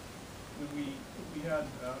 When we had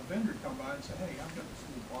a vendor come by and say, hey, I've got this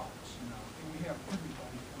little box, you know, and we have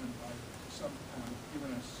everybody coming by sometime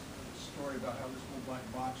giving us a story about how this little black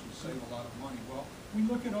box would save a lot of money. Well, we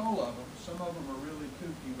look at all of them. Some of them are really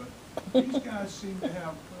kooky, but these guys seem to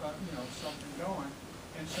have, you know, something going.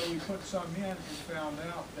 And so we put some in and found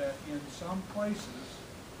out that in some places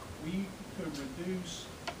we could reduce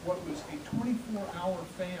what was a 24-hour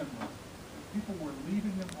fan run. People were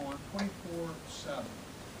leaving them on 24/7.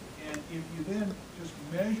 And if you then just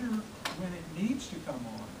measure when it needs to come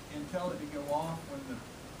on and tell it to go off when the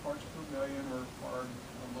parts per million are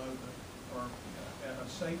below or at a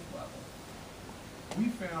safe level,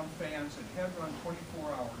 we found fans that had run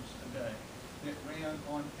 24 hours a day that ran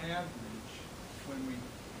on average, when we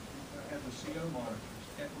had the CO monitors,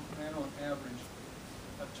 it ran on average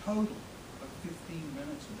a total of 15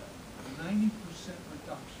 minutes a day, a 90%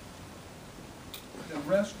 reduction. The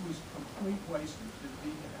rest was complete wastage that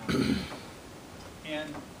didn't happen. And,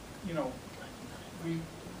 you know, we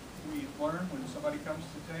learn when somebody comes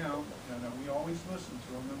to town, you know, we always listen to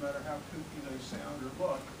them no matter how kooky they sound or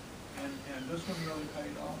look, and this one really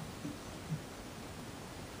paid off.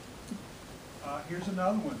 Here's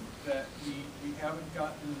another one that we haven't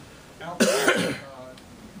gotten out there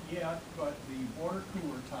yet, but the water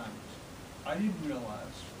cooler timers. I didn't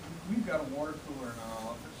realize, we've got a water cooler in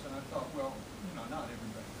our office, and I thought, well, you know, not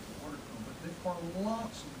everybody has a water cooler, but there are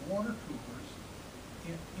lots of water coolers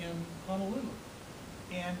in Honolulu,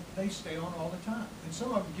 and they stay on all the time. And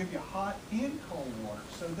some of them give you hot and cold water,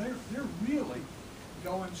 so they're really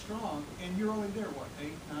going strong, and you're only there, what,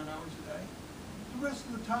 8-9 hours a day? The rest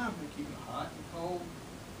of the time they keep it hot and cold,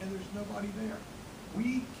 and there's nobody there.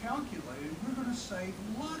 We calculated we're going to save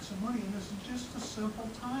lots of money, and this is just a simple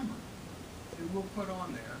timer that we'll put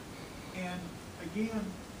on there. And again,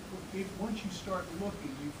 once you start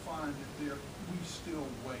looking, you find that we still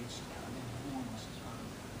waste an enormous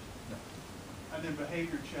time. And then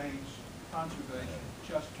behavior change, conservation,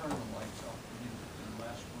 just turn the lights off. The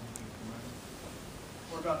last one we remember.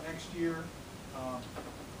 What about next year?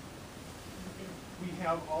 We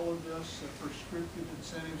have all of this prescriptive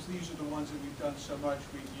incentives. These are the ones that we've done so much.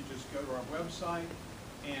 You just go to our website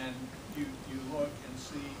and you look and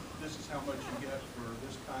see this is how much you get for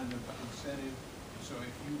this kind of incentive. So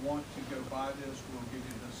if you want to go buy this, we'll give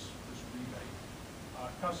you this rebate.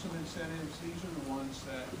 Custom incentives, these are the ones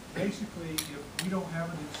that basically, if we don't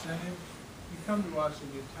have an incentive, you come to us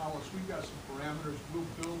and you tell us we've got some parameters, we'll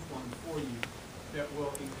build one for you that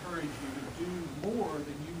will encourage you to do more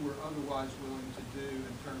than you were otherwise willing to do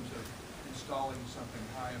in terms of installing something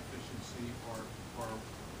high efficiency or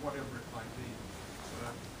whatever it might be.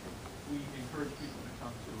 So we encourage people to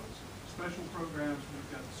come to us. Special programs,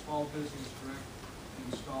 we've got the small business direct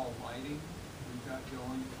install lighting we've got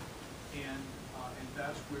going, and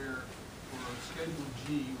that's where for Schedule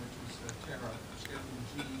G, which is Terra, Schedule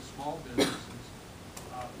G, small businesses,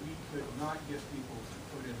 we could not get people to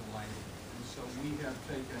put in lighting. And so we have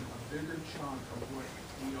taken a bigger chunk of what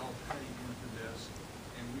we all pay into this,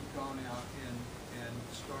 and we've gone out and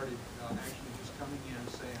started actually just coming in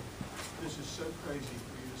saying, this is so crazy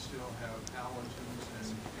for you to still have halogens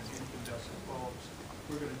and incandescent bulbs.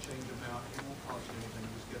 We're going to change them out. It won't cost you anything.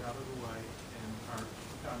 Just get out of the way, and our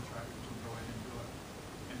contractors will go in and do it.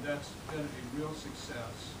 And that's been a real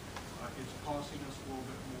success. It's costing us a little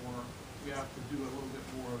bit more. We have to do a little bit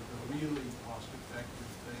more of the really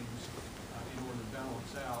cost-effective things in order to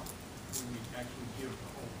balance out when we actually give the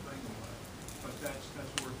whole thing away. But that's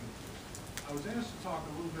working. I was asked to talk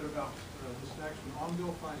a little bit about this next one,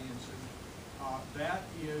 on-bill financing. That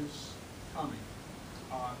is coming.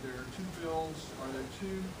 There are two bills, or there are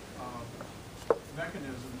two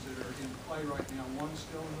mechanisms that are in play right now. One's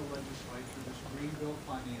still in the legislature, this green bill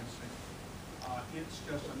financing. It's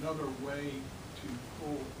just another way to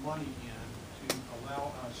pull money in to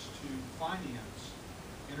allow us to finance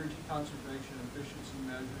energy conservation efficiency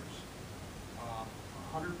measures,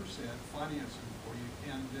 100% financing for you,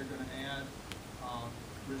 and they're going to add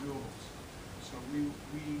renewables. So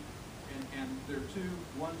and there are two,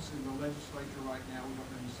 one's in the legislature right now. We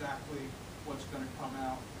don't know exactly what's going to come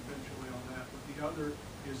out eventually on that, but the other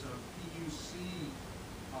is a PUC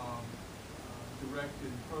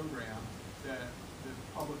directed program that the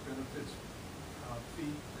public benefits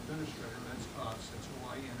fee administrator, that's us, that's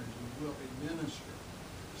Hawaii Energy, will administer.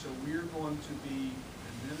 So we're going to be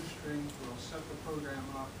administering, we'll set the program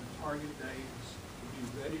up, the target date will be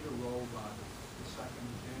ready to roll by the 2nd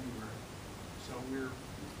of January. So we're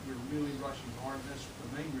really rushing hard, and that's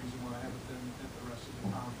the main reason why I haven't been at the rest of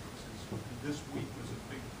the conferences. This week was a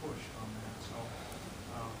big push on that, so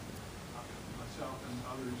myself and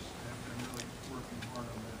others have been really working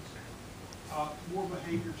hard on this. More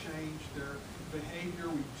behavior change. Their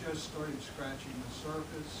behavior, we just started scratching the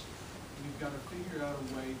surface. We've got to figure out a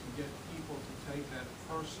way to get people to take that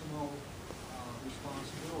personal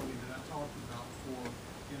responsibility that I talked about for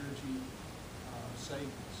energy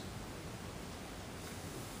savings.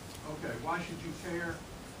 Okay, why should you care?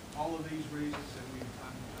 All of these reasons that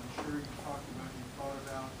I'm sure you talked about, you thought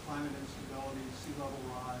about: climate instability, sea level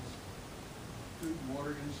rise, food and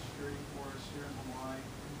water insecurity for us here in Hawaii,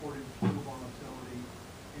 imported fuel volatility,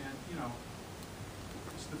 and you know,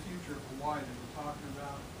 it's the future of Hawaii that we're talking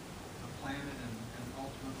about, the planet and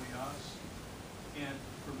ultimately us. And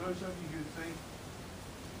for those of you who think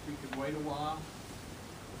we could wait a while,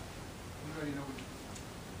 anybody know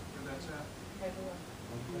where that's at?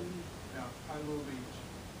 Yeah, Kailua Beach.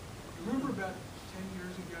 Remember about 10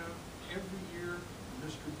 years ago, every year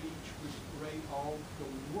Mr. Beach would rate all the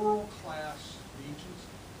world-class beaches.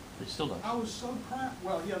 They still don't. I was so proud.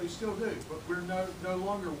 Well, yeah, they still do, but we're no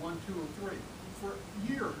longer 1, 2, or 3. For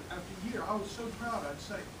year after year, I was so proud. I'd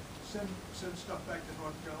say, send stuff back to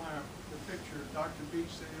North Carolina. The picture of Dr.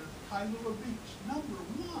 Beach saying, Kailua Beach, #1.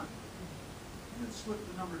 And it slipped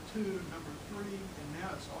to #2, #3, and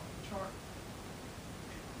now it's off the chart.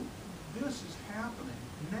 This is happening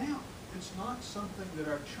now. It's not something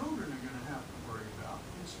that our children are going to have to worry about.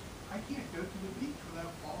 I can't go to the beach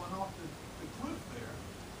without falling off the cliff there.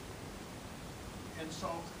 And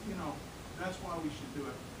so, you know, that's why we should do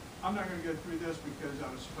it. I'm not going to go through this because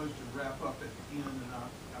I was supposed to wrap up at the end, and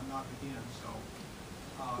I'm not at the end. So,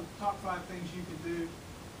 top 5 things you can do.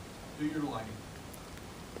 Do your lighting.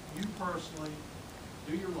 You personally,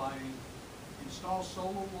 do your lighting. Install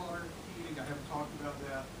solar water heating. I haven't talked about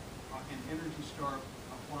that. And Energy Star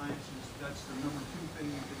appliances. That's the #2 thing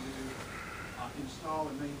you can do. Install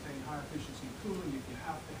and maintain high efficiency cooling if you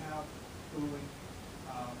have to have cooling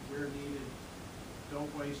where needed.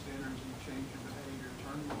 Don't waste energy, change your behavior,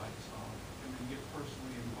 turn the lights off, and then get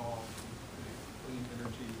personally involved in the clean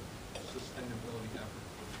energy sustainability effort.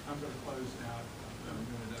 I'm going to close now. I'm a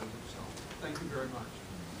minute over, so thank you very much.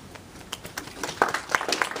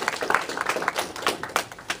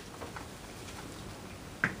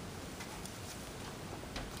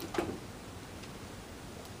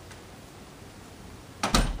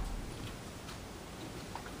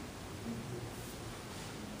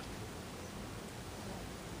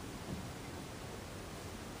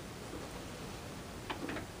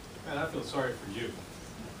 Man, I feel sorry for you.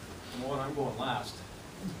 Number 1, I'm going last.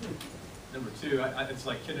 Number 2, it's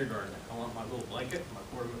like kindergarten. I want my little blanket,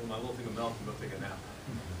 my little thing of milk, and go take a nap.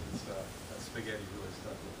 It's, that spaghetti really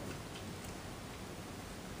stuck with me.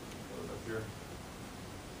 Goes up here.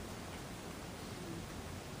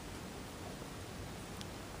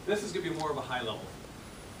 This is going to be more of a high level.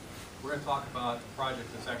 We're going to talk about a project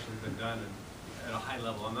that's actually been done at a high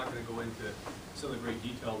level. I'm not going to go into some of the great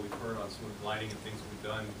detail we've heard on some of the lighting and things that we've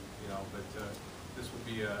done, you know, but this would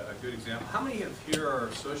be a good example. How many of here are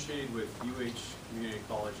associated with UH community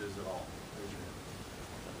colleges at all? Raise your hand.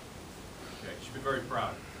 Okay, you should be very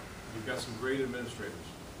proud. You've got some great administrators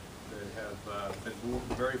that have been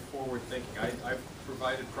very forward thinking. I've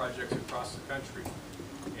provided projects across the country,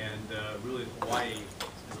 and really Hawaii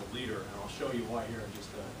is a leader, and I'll show you why here in just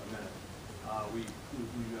a minute. We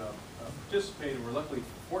participated. We're luckily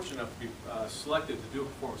fortunate enough to be selected to do a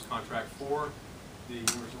performance contract for the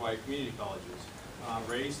University of Hawaii Community Colleges.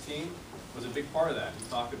 Rees' team was a big part of that. He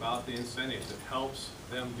talked about the incentives. It helps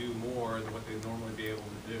them do more than what they'd normally be able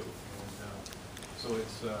to do. And so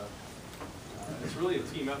it's really a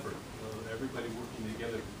team effort. You know, everybody working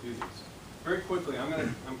together to do these. Very quickly, I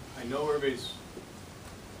know everybody's,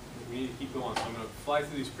 we need to keep going, so I'm going to fly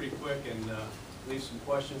through these pretty quick and leave some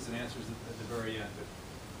questions and answers at the very end.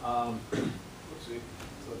 Let's see,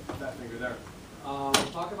 so that finger there. We'll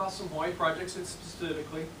talk about some Hawaii projects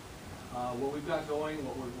specifically, what we've got going,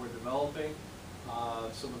 what we're developing,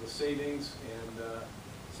 some of the savings, and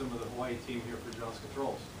some of the Hawaii team here for Johnson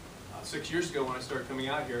Controls. 6 years ago when I started coming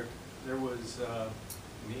out here, there was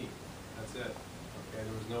me. That's it. Okay,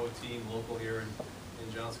 there was no team local here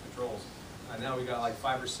in Johnson Controls. Now we got like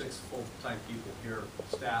 5 or 6 full-time people here,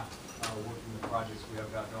 staff, working the projects we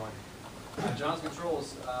have got going. Johnson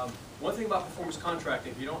Controls. One thing about performance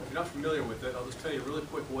contracting, if you're not familiar with it, I'll just tell you really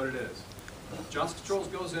quick what it is. Johnson Controls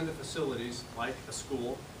goes into facilities like a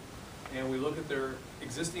school, and we look at their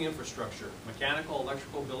existing infrastructure, mechanical,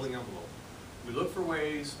 electrical, building envelope. We look for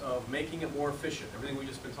ways of making it more efficient, everything we've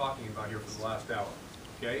just been talking about here for the last hour,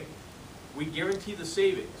 okay? We guarantee the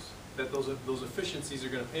savings that those efficiencies are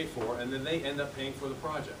going to pay for, and then they end up paying for the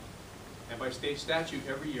project. And by state statute,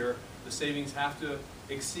 every year, the savings have to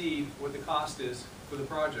exceed what the cost is for the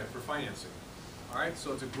project, for financing. All right,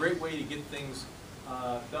 so it's a great way to get things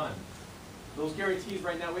done. Those guarantees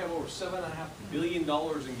right now, we have over $7.5 billion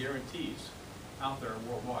in guarantees out there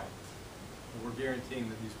worldwide. And we're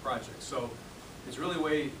guaranteeing these projects. So it's really a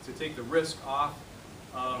way to take the risk off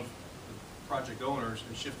of the project owners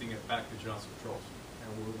and shifting it back to Johnson Controls.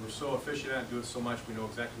 And we're so efficient at it, do it so much, we know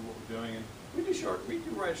exactly what we're doing. And we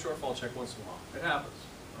do write a shortfall check once in a while. It happens.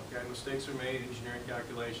 Okay, mistakes are made, engineering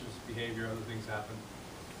calculations, behavior, other things happen.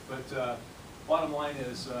 But bottom line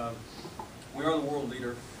is, we are the world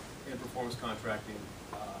leader in performance contracting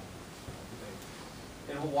today.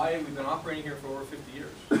 In Hawaii, we've been operating here for over 50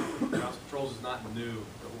 years. Johnson Controls is not new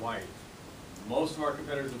to Hawaii. Most of our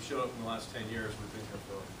competitors have showed up in the last 10 years. We've been here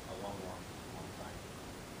for a long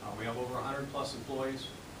time. We have over 100 plus employees,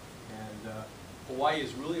 and Hawaii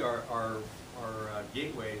is really our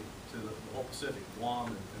gateway to the whole Pacific, Guam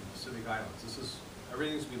and Pacific Islands. This is,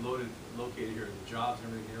 everything's been located here, the jobs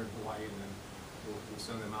and everything here in Hawaii, and then we'll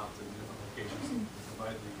send them out to different locations and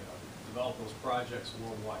provide develop those projects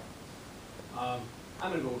worldwide. I'm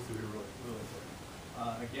going to go through here really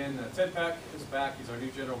quick. Again, Ted Peck is back. He's our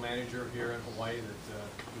new general manager here in Hawaii that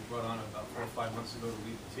we brought on about 4 or 5 months ago to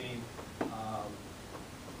lead the team.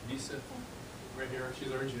 Lisa, right here,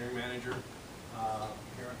 she's our engineering manager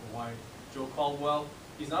here in Hawaii. Joe Caldwell,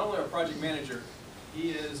 he's not only our project manager,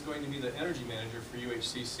 he is going to be the energy manager for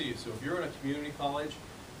UHCC. So if you're in a community college,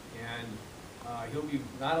 and he'll be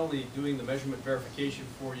not only doing the measurement verification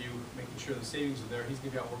for you, making sure the savings are there, he's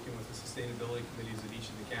going to be out working with the sustainability committees at each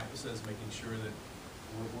of the campuses, making sure that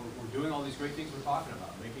we're doing all these great things we're talking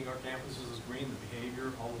about, making our campuses as green, the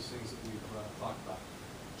behavior, all those things that we've talked about.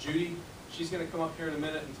 Judy, she's going to come up here in a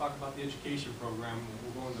minute and talk about the education program, and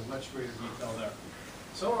we'll go into much greater detail there.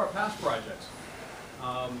 Some of our past projects.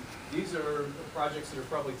 These are projects that are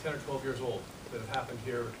probably 10 or 12 years old that have happened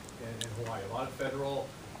here in Hawaii. A lot of federal,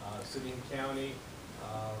 city and county,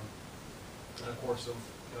 and of course some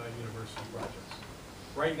university projects.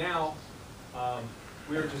 Right now,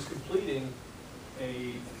 we are just completing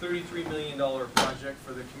a $33 million project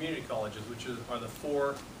for the community colleges, which are the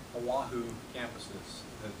 4 Oahu campuses.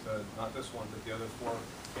 That, not this one, but the other 4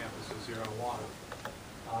 campuses here on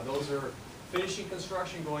Oahu. Those are finishing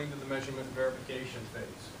construction, going to the measurement and verification phase.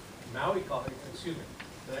 Maui College, excuse me,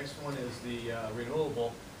 the next one is the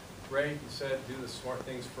renewable. Ray, you said do the smart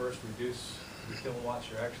things first, reduce the kilowatts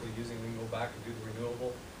you're actually using, then go back and do the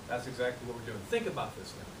renewable. That's exactly what we're doing. Think about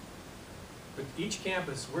this now. But each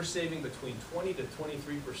campus, we're saving between 20 to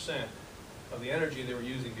 23% of the energy they were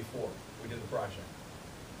using before we did the project.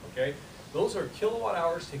 Okay? Those are kilowatt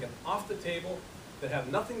hours taken off the table that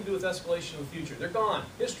have nothing to do with escalation in the future. They're gone.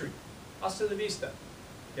 History. Hasta la vista.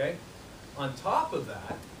 Okay? On top of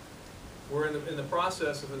that, we're in the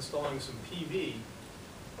process of installing some PV,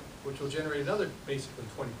 which will generate another basically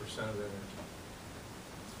 20% of the energy.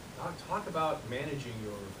 Now talk about managing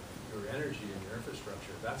your energy and your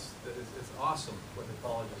infrastructure. It's awesome what the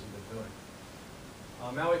colleges have been doing.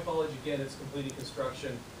 Maui College, again, it's completing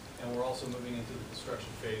construction, and we're also moving into the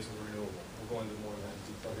construction phase of the renewable. We'll go into more of that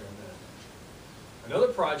detail here in a minute.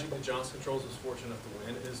 Another project that Johnson Controls was fortunate enough to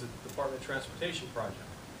win is the Department of Transportation project.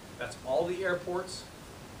 That's all the airports,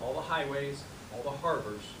 all the highways, all the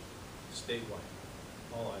harbors, statewide,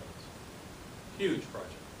 all islands. Huge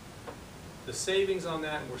project. The savings on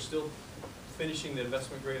that, and we're still finishing the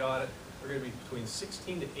investment grade audit, are going to be between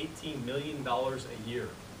 $16 to $18 million a year.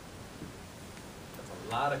 That's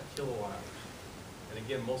a lot of kilowatt hours. And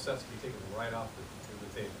again, most of that's going to be taken right off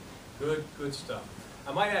the table. Good stuff.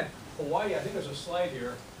 I might add, Hawaii, I think there's a slide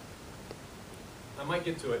here. I might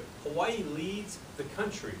get to it. Hawaii leads the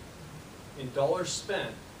country in dollars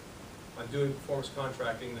spent on doing performance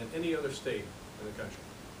contracting than any other state in the country.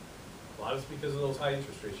 A lot of it's because of those high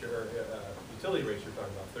interest rates, or utility rates you're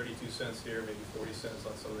talking about, 32 cents here, maybe 40 cents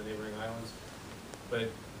on some of the neighboring islands. But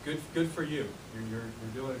good for you. You're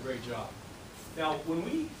doing a great job. Now, when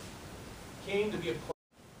we came to be a part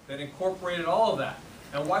that incorporated all of that,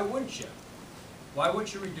 and why wouldn't you? Why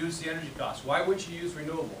wouldn't you reduce the energy costs? Why wouldn't you use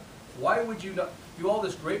renewable? Why would you do all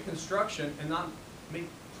this great construction and not make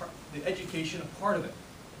the education a part of it?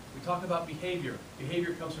 We talk about behavior.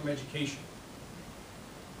 Behavior comes from education.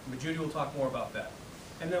 But Judy will talk more about that.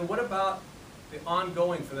 And then what about the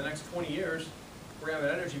ongoing, for the next 20 years, Brigham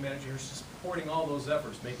energy manager is supporting all those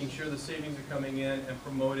efforts, making sure the savings are coming in and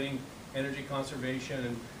promoting energy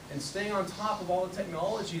conservation and staying on top of all the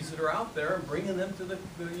technologies that are out there and bringing them to the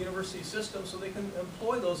university system so they can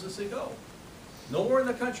employ those as they go. Nowhere in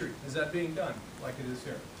the country is that being done like it is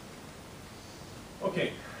here.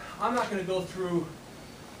 Okay, I'm not going to go through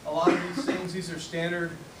a lot of these things. These are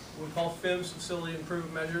standard, what we call FIMS, facility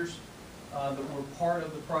improvement measures, that were part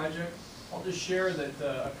of the project. I'll just share that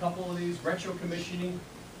a couple of these, retro commissioning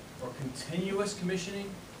or continuous commissioning.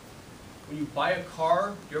 When you buy a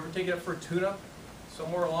car, do you ever take it up for a tune-up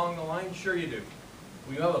somewhere along the line? Sure you do.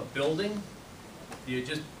 When you have a building, do you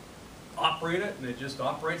just operate it and it just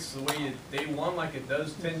operates the way you day one like it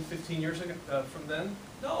does 10, 15 years ago, from then?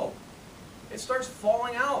 No. It starts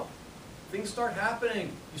falling out. Things start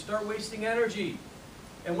happening. You start wasting energy.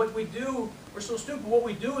 And what we do, we're so stupid, what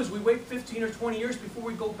we do is we wait 15 or 20 years before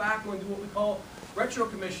we go back and do what we call retro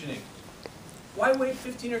commissioning. Why wait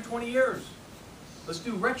 15 or 20 years? Let's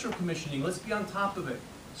do retro commissioning. Let's be on top of it.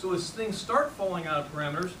 So as things start falling out of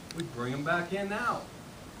parameters, we bring them back in now.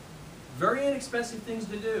 Very inexpensive things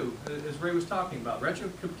to do, as Ray was talking about. Retro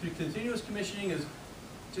continuous commissioning is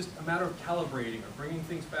just a matter of calibrating or bringing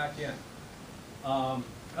things back in.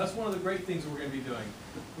 That's one of the great things we're going to be doing.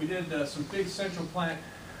 We did some big central plant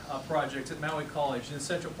projects at Maui College, and the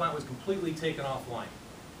central plant was completely taken offline.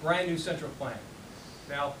 Brand new central plant.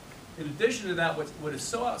 Now, in addition to that, what is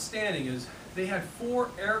so outstanding is they had 4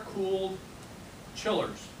 air-cooled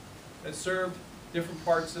chillers that served different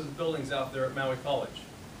parts of the buildings out there at Maui College.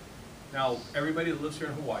 Now, everybody that lives here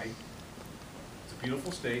in Hawaii, it's a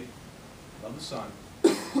beautiful state, love the sun,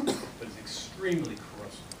 but it's extremely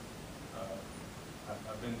corrosive.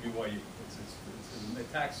 I've been to BYU. It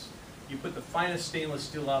attacks. You put the finest stainless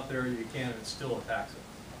steel out there you can, and it still attacks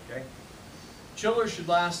it. Okay. Chillers should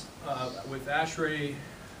last with ASHRAE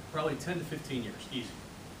probably 10 to 15 years, easy.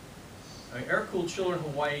 An air-cooled chiller in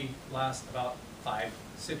Hawaii lasts about 5,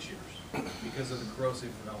 6 years because of the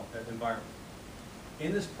corrosive environment.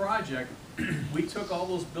 In this project, we took all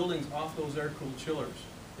those buildings off those air-cooled chillers.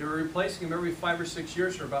 They were replacing them every 5 or 6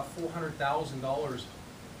 years for about $400,000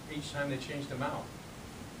 each time they changed them out.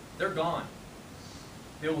 They're gone.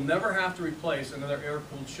 They will never have to replace another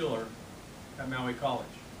air-cooled chiller at Maui College.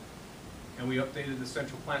 And we updated the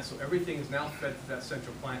central plant, so everything is now fed to that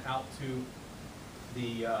central plant out to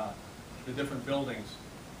the different buildings.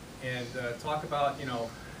 And talk about, you know,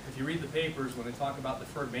 if you read the papers, when they talk about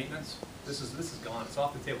deferred maintenance, this is gone. It's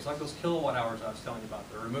off the table. It's like those kilowatt hours I was telling you about.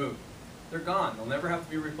 They're removed. They're gone. They'll never have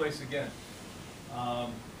to be replaced again.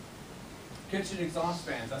 Kitchen exhaust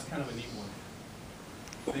fans, that's kind of a neat one.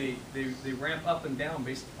 They ramp up and down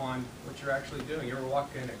based upon what you're actually doing. You ever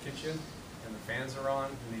walk in a kitchen and the fans are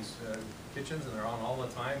on in these kitchens and they're on all the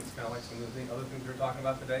time? It's kind of like some of the other things we were talking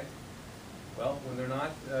about today. Well, when they're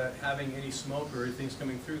not having any smoke or anything's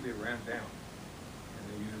coming through, they ramp down. And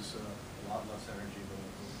they use a lot less energy than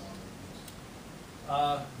what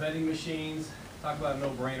we use. Vending machines, talk about a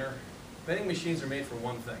no-brainer. Vending machines are made for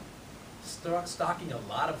one thing. Stocking a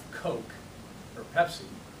lot of Coke or Pepsi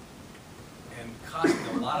and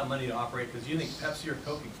costing a lot of money to operate, because you think Pepsi or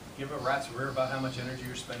Coke give a rat's rear about how much energy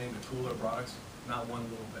you're spending to cool their products? Not one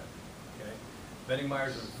little bit. Okay? Vending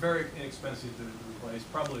machines are very inexpensive to replace,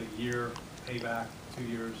 probably a year payback, 2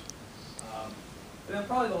 years. And then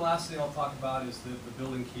probably the last thing I'll talk about is the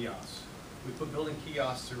building kiosks. We put building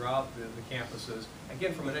kiosks throughout the campuses,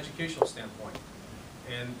 again from an educational standpoint.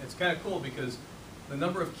 And it's kind of cool because the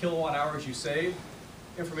number of kilowatt hours you save,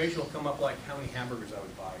 information will come up like how many hamburgers I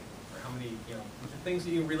would buy, or how many, you know, things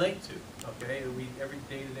that you relate to, okay, that we every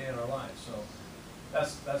day to day in our lives. So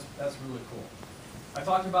that's really cool. I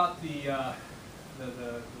talked about we're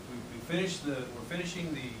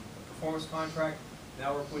finishing the performance contract.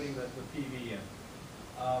 Now we're putting the PV in.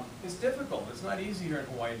 It's difficult. It's not easy here in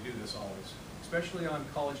Hawaii to do this always, especially on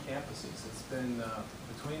college campuses. It's been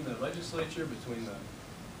between the legislature, between the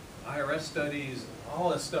IRS studies, all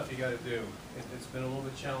this stuff you got to do. It's been a little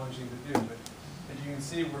bit challenging to do, but as you can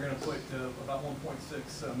see, we're going to put about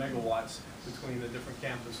 1.6 megawatts between the different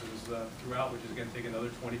campuses throughout, which is going to take another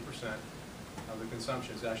 20% of the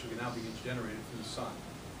consumption. It's actually now being generated through the sun.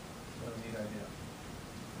 What a neat idea.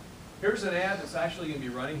 Here's an ad that's actually going to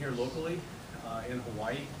be running here locally in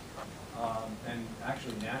Hawaii and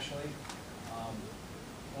actually nationally.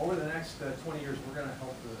 Over the next 20 years, we're going to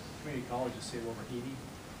help the community colleges save over $80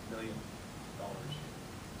 million.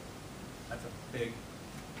 That's a big,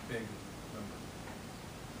 big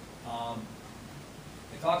number.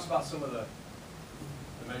 It talks about some of the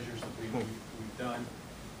measures that we've done,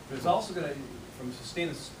 but it's also going to, from a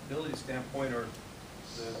sustainability standpoint, or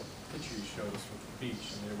the picture you showed us with the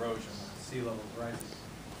beach and the erosion, sea level rising,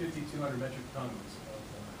 5,200 metric tons of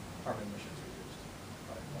carbon emissions reduced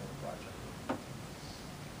by the project.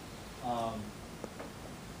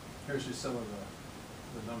 Here's just some of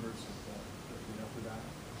the numbers that we know for that.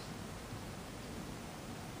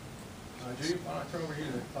 Judy, why don't I turn over here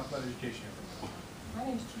to talk about education here for a minute. My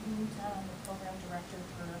name is Judy Newtown. I'm the program director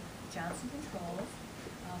for Johnson Controls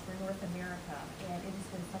for North America, and it has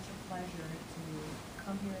been such a pleasure to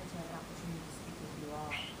come here and to have an opportunity to speak with you all.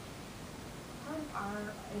 Part of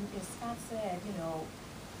our, as Scott said, you know,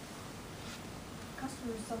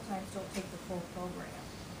 customers sometimes don't take the full program,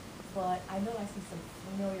 but I know I see some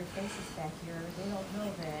familiar faces back here. They don't know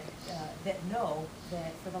that, know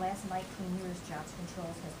that for the last 19 years, Johnson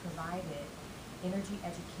Controls has provided energy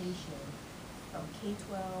education from K-12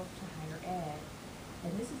 to higher ed.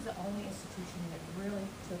 And this is the only institution that really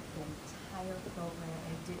took the entire program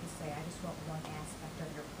and didn't say, I just want one aspect of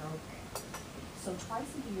your program. So twice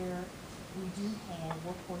a year, we do have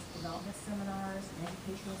workforce development seminars and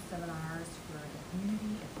educational seminars for the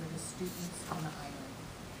community and for the students on the island.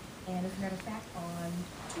 And as a matter of fact, on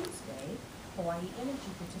Tuesday, Hawaii Energy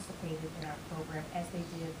participated in our program as they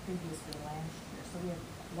did previously last year. So we have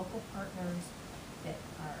local partners that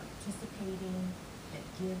are participating, that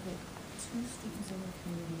give it to students in the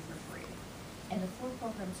community for free. And the 4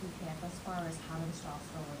 programs we've had thus far is how to install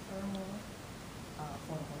solar thermal,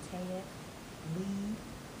 photovoltaic, lead,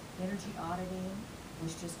 energy auditing,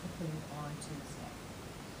 which just completed on Tuesday.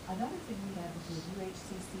 Another thing we have is the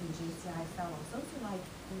UHCC and JCI fellows. Those are like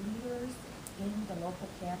leaders in the local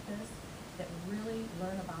campus that really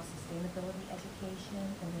learn about sustainability education,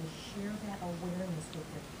 and they share that awareness with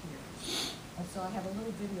their peers. And so I have a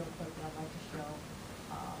little video clip that I'd like to show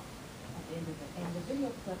at the end of it. And the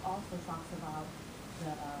video clip also talks about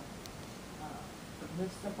the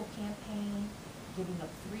Live Simple campaign, giving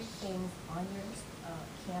up 3 things on your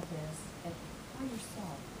campus and by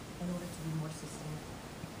yourself in order to be more sustainable.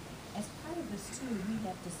 As part of this too, we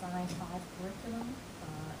have designed 5 curriculum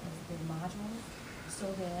as the modules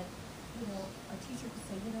so that, you know, a teacher could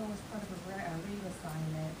say, you know, as part of a reading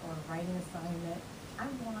assignment or a writing assignment,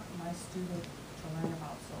 I want my student to learn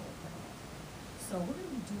about solar thermal. So we're going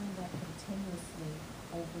to be doing that continuously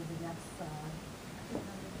over the next 3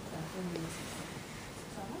 years.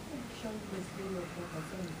 So I'd like to show you this video clip of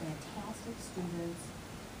some fantastic students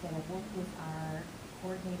that have worked with our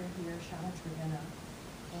coordinator here, Shauna Trevena.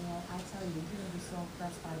 And I tell you, you're going to be so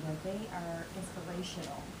impressed by them. They are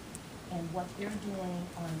inspirational in what they're doing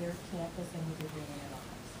on their campus and what they're doing in their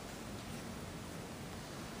lives.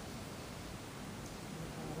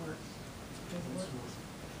 Does it work?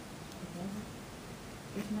 It doesn't?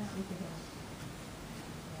 If not, we can help.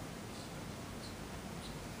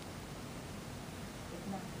 If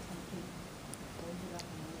not, Ted, close it up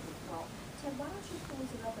and we'll go. Ted, why don't you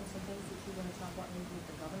close it up and some things that you want to talk about maybe what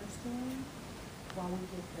the governor's doing while we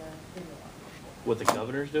get the video on? What the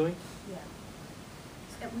governor's doing? Yeah.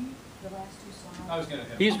 That we, the last 2 slides. I was going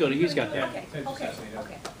to. He's got that. Okay, Ted just okay, asked me to.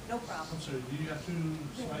 okay, no problem. I'm sorry, do you have 2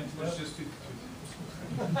 slides Let's left? just do.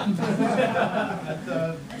 Technology.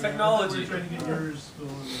 Technology. We're trying to get yours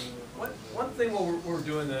going. One thing while we're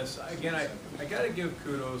doing this, again, I got to give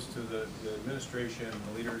kudos to the administration,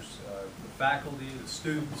 the leaders, the faculty, the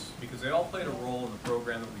students, because they all played a role in the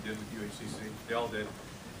program that we did with UHCC. They all did.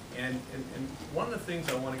 And one of the things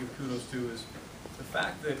I want to give kudos to is the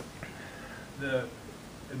fact that the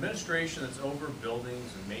administration that's over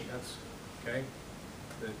buildings and maintenance, okay,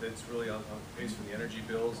 that's really on pays for the energy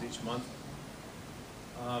bills each month.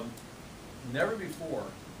 Never before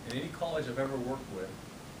in any college I've ever worked with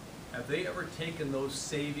have they ever taken those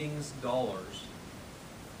savings dollars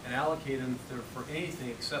and allocated them for anything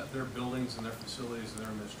except their buildings and their facilities and their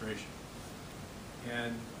administration.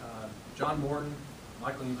 And John Morton,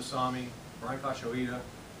 Michael Ubasami, Brian Kashoida,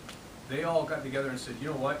 they all got together and said, you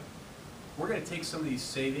know what, we're going to take some of these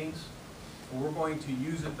savings and we're going to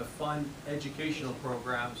use it to fund educational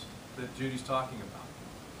programs that Judy's talking about.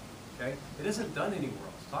 Okay? It isn't done anywhere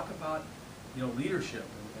else. Talk about, you know, leadership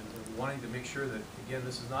and wanting to make sure that, again,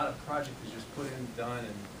 this is not a project that's just put in, done,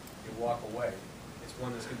 and you walk away. It's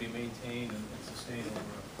one that's going to be maintained and sustained over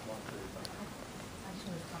a long period of time. I just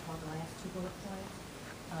want to talk about the last 2 bullet points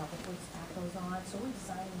before we start those on. So we're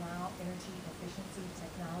designing now energy efficiency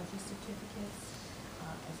technology certificates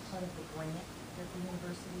as part of the grant that the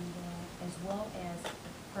university had, as well as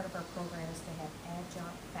part of our program is to have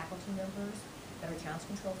adjunct faculty members that are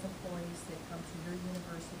Johnson Controls employees that come to your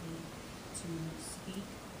university to speak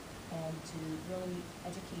and to really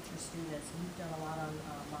educate your students. We've done a lot on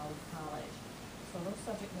Maui College. So those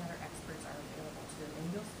subject matter experts are available too. And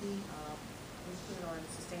you'll see, on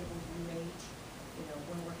sustainable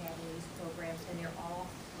and they're all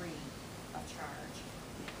free of charge.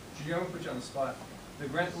 Gigi, I'm gonna put you on the spot. The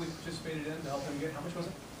grant that we participated in to help him get, how much was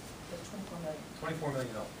it? The 24 million. $24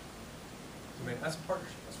 million. I mean, that's a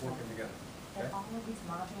partnership, that's working together. And Okay? all of these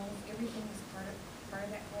modules, everything is part of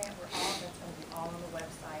that grant, that's gonna be all on the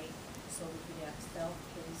website, so we can have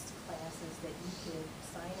self-paced classes that you could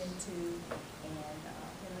sign into and,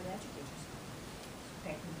 educate yourself.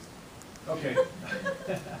 Okay.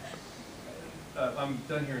 Okay. I'm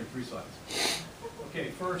done here in 3 slides.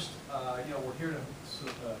 Okay, first, we're here to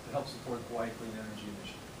help support the Hawaii Clean Energy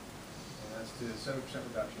Initiative. And that's to 7%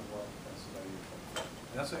 reduction of oil dependency by the year 2040.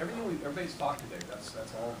 And that's what everybody's talked today.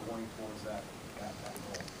 That's all going towards that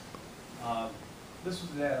goal. This was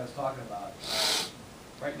the data I was talking about.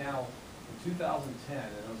 Right now, in 2010,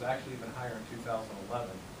 and it was actually even higher in 2011,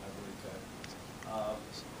 I believe, Ted.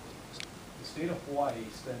 The state of Hawaii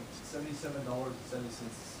spent $77.76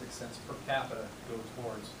 per capita to go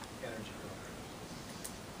towards energy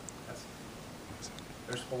programs.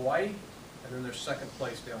 There's Hawaii, and then there's second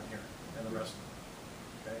place down here, and the rest of them.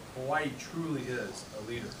 Okay? Hawaii truly is a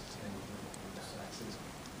leader in this activity.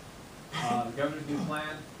 The governor's new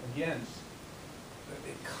plan, again,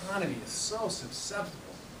 the economy is so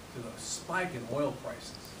susceptible to the spike in oil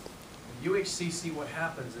prices. At UHCC, what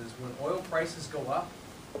happens is when oil prices go up,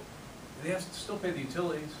 they have to still pay the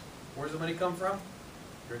utilities. Where's the money come from?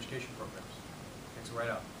 Your education programs. Takes it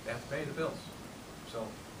right out. They have to pay the bills. So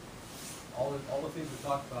all the things we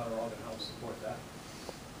talked about are all going to help support that.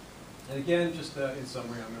 And again, just in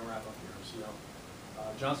summary, I'm going to wrap up here. So,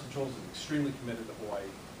 Johnson Controls is extremely committed to Hawaii.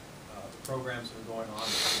 The programs that are going on,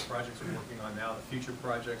 the projects we're working on now, the future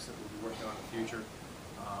projects that we'll be working on in the future.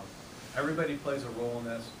 Everybody plays a role in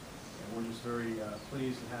this, and we're just very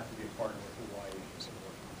pleased and happy to be a partner with Hawaii.